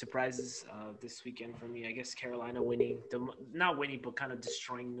the big surprises this weekend for me. I guess Carolina winning, not winning, but kind of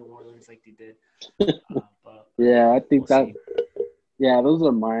destroying New Orleans like they did. Yeah, I think yeah, those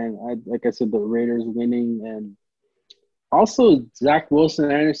are mine. Like I said, the Raiders winning, and also Zach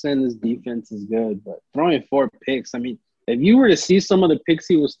Wilson. I understand his defense is good, but throwing 4 picks. I mean, if you were to see some of the picks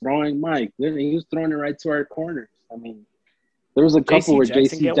he was throwing, Mike, he was throwing it right to our corners. I mean, there was a couple where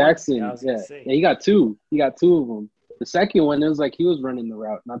J.C. Jackson, he got 2. He got 2 of them. The second one, it was like he was running the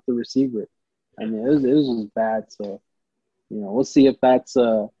route, not the receiver. I mean, it was just bad. So, we'll see if that's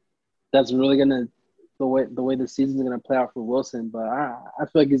really gonna the way the season's gonna play out for Wilson. But I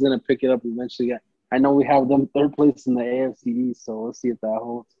feel like he's gonna pick it up eventually. I know we have them 3rd place in the AFC East, so we'll see if that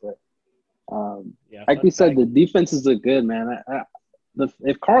holds. But like we said, the defenses are good, man.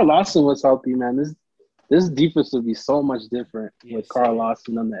 If Carl Lawson was healthy, man, this defense would be so much different with Carl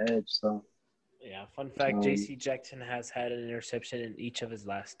Lawson on the edge. So. Yeah, fun fact, J.C. Jackson has had an interception in each of his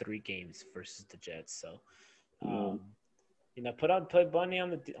last 3 games versus the Jets. So, put Bunny on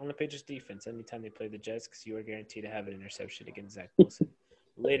the Patriots defense anytime they play the Jets, because you are guaranteed to have an interception against Zach Wilson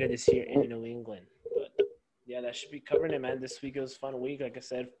later this year in New England. But, yeah, that should be covering it, man. This week it was a fun week. Like I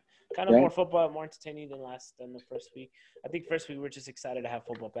said, kind of more football, more entertaining than the first week. I think first week we were just excited to have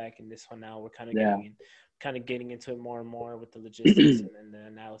football back, and this one now we're kind of getting into it more and more with the logistics and the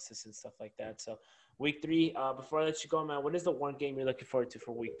analysis and stuff like that. So week 3, before I let you go, man, what is the one game you're looking forward to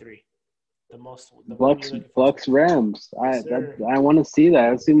for week 3? Bucks Rams. I want to see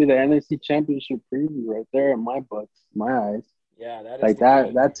that. It's gonna be the NFC Championship preview right there in my eyes. Yeah, that is like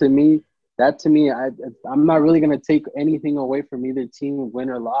that. That to me, I'm not really gonna take anything away from either team, win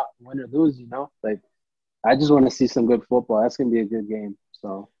or lose. Like I just want to see some good football. That's gonna be a good game.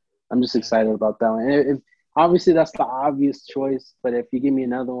 So I'm just excited about that one. Obviously, that's the obvious choice, but if you give me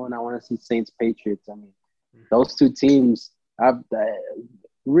another one, I want to see Saints-Patriots. I mean, those two teams have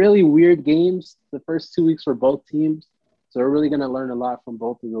really weird games the first 2 weeks for both teams, so we're really going to learn a lot from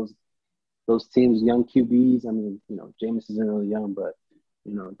both of those teams, young QBs. I mean, Jameis isn't really young, but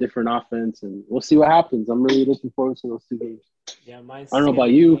different offense, and we'll see what happens. I'm really looking forward to those 2 games. Yeah, mine's I don't know gonna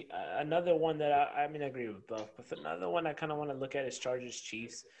about you. be another one that I mean I agree with both, but another one I kind of want to look at is Chargers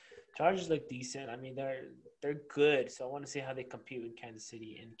Chiefs. Chargers look decent. I mean they're good, so I want to see how they compete with Kansas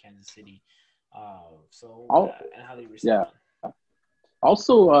City in Kansas City. I'll, And how they yeah. respond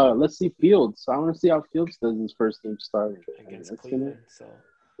Also, let's see Fields. I want to see how Fields does his first game starting. I mean, against that's gonna, Cleveland. So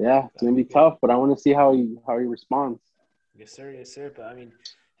yeah, it's gonna that'll be be good. tough, but I want to see how he responds. Yes, sir. Yes, sir. But I mean,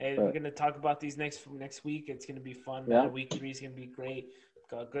 hey, we're But gonna talk about these next week. It's gonna be fun, yeah, man. Week 3 is gonna be great.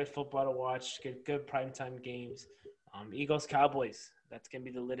 Got good football to watch. Good primetime games. Eagles Cowboys. That's gonna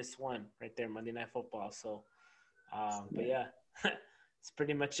be the latest one right there, Monday Night Football. So, but yeah, that's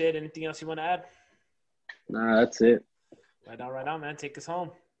pretty much it. Anything else you want to add? nah, that's it. Right on, man. Take us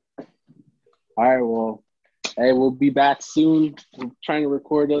home. All right, well, hey, we'll be back soon. We're trying to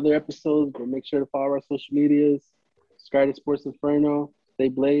record other episodes, but make sure to follow our social medias. Subscribe to Sports Inferno. Stay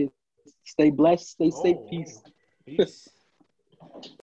blessed, stay safe, peace. Peace.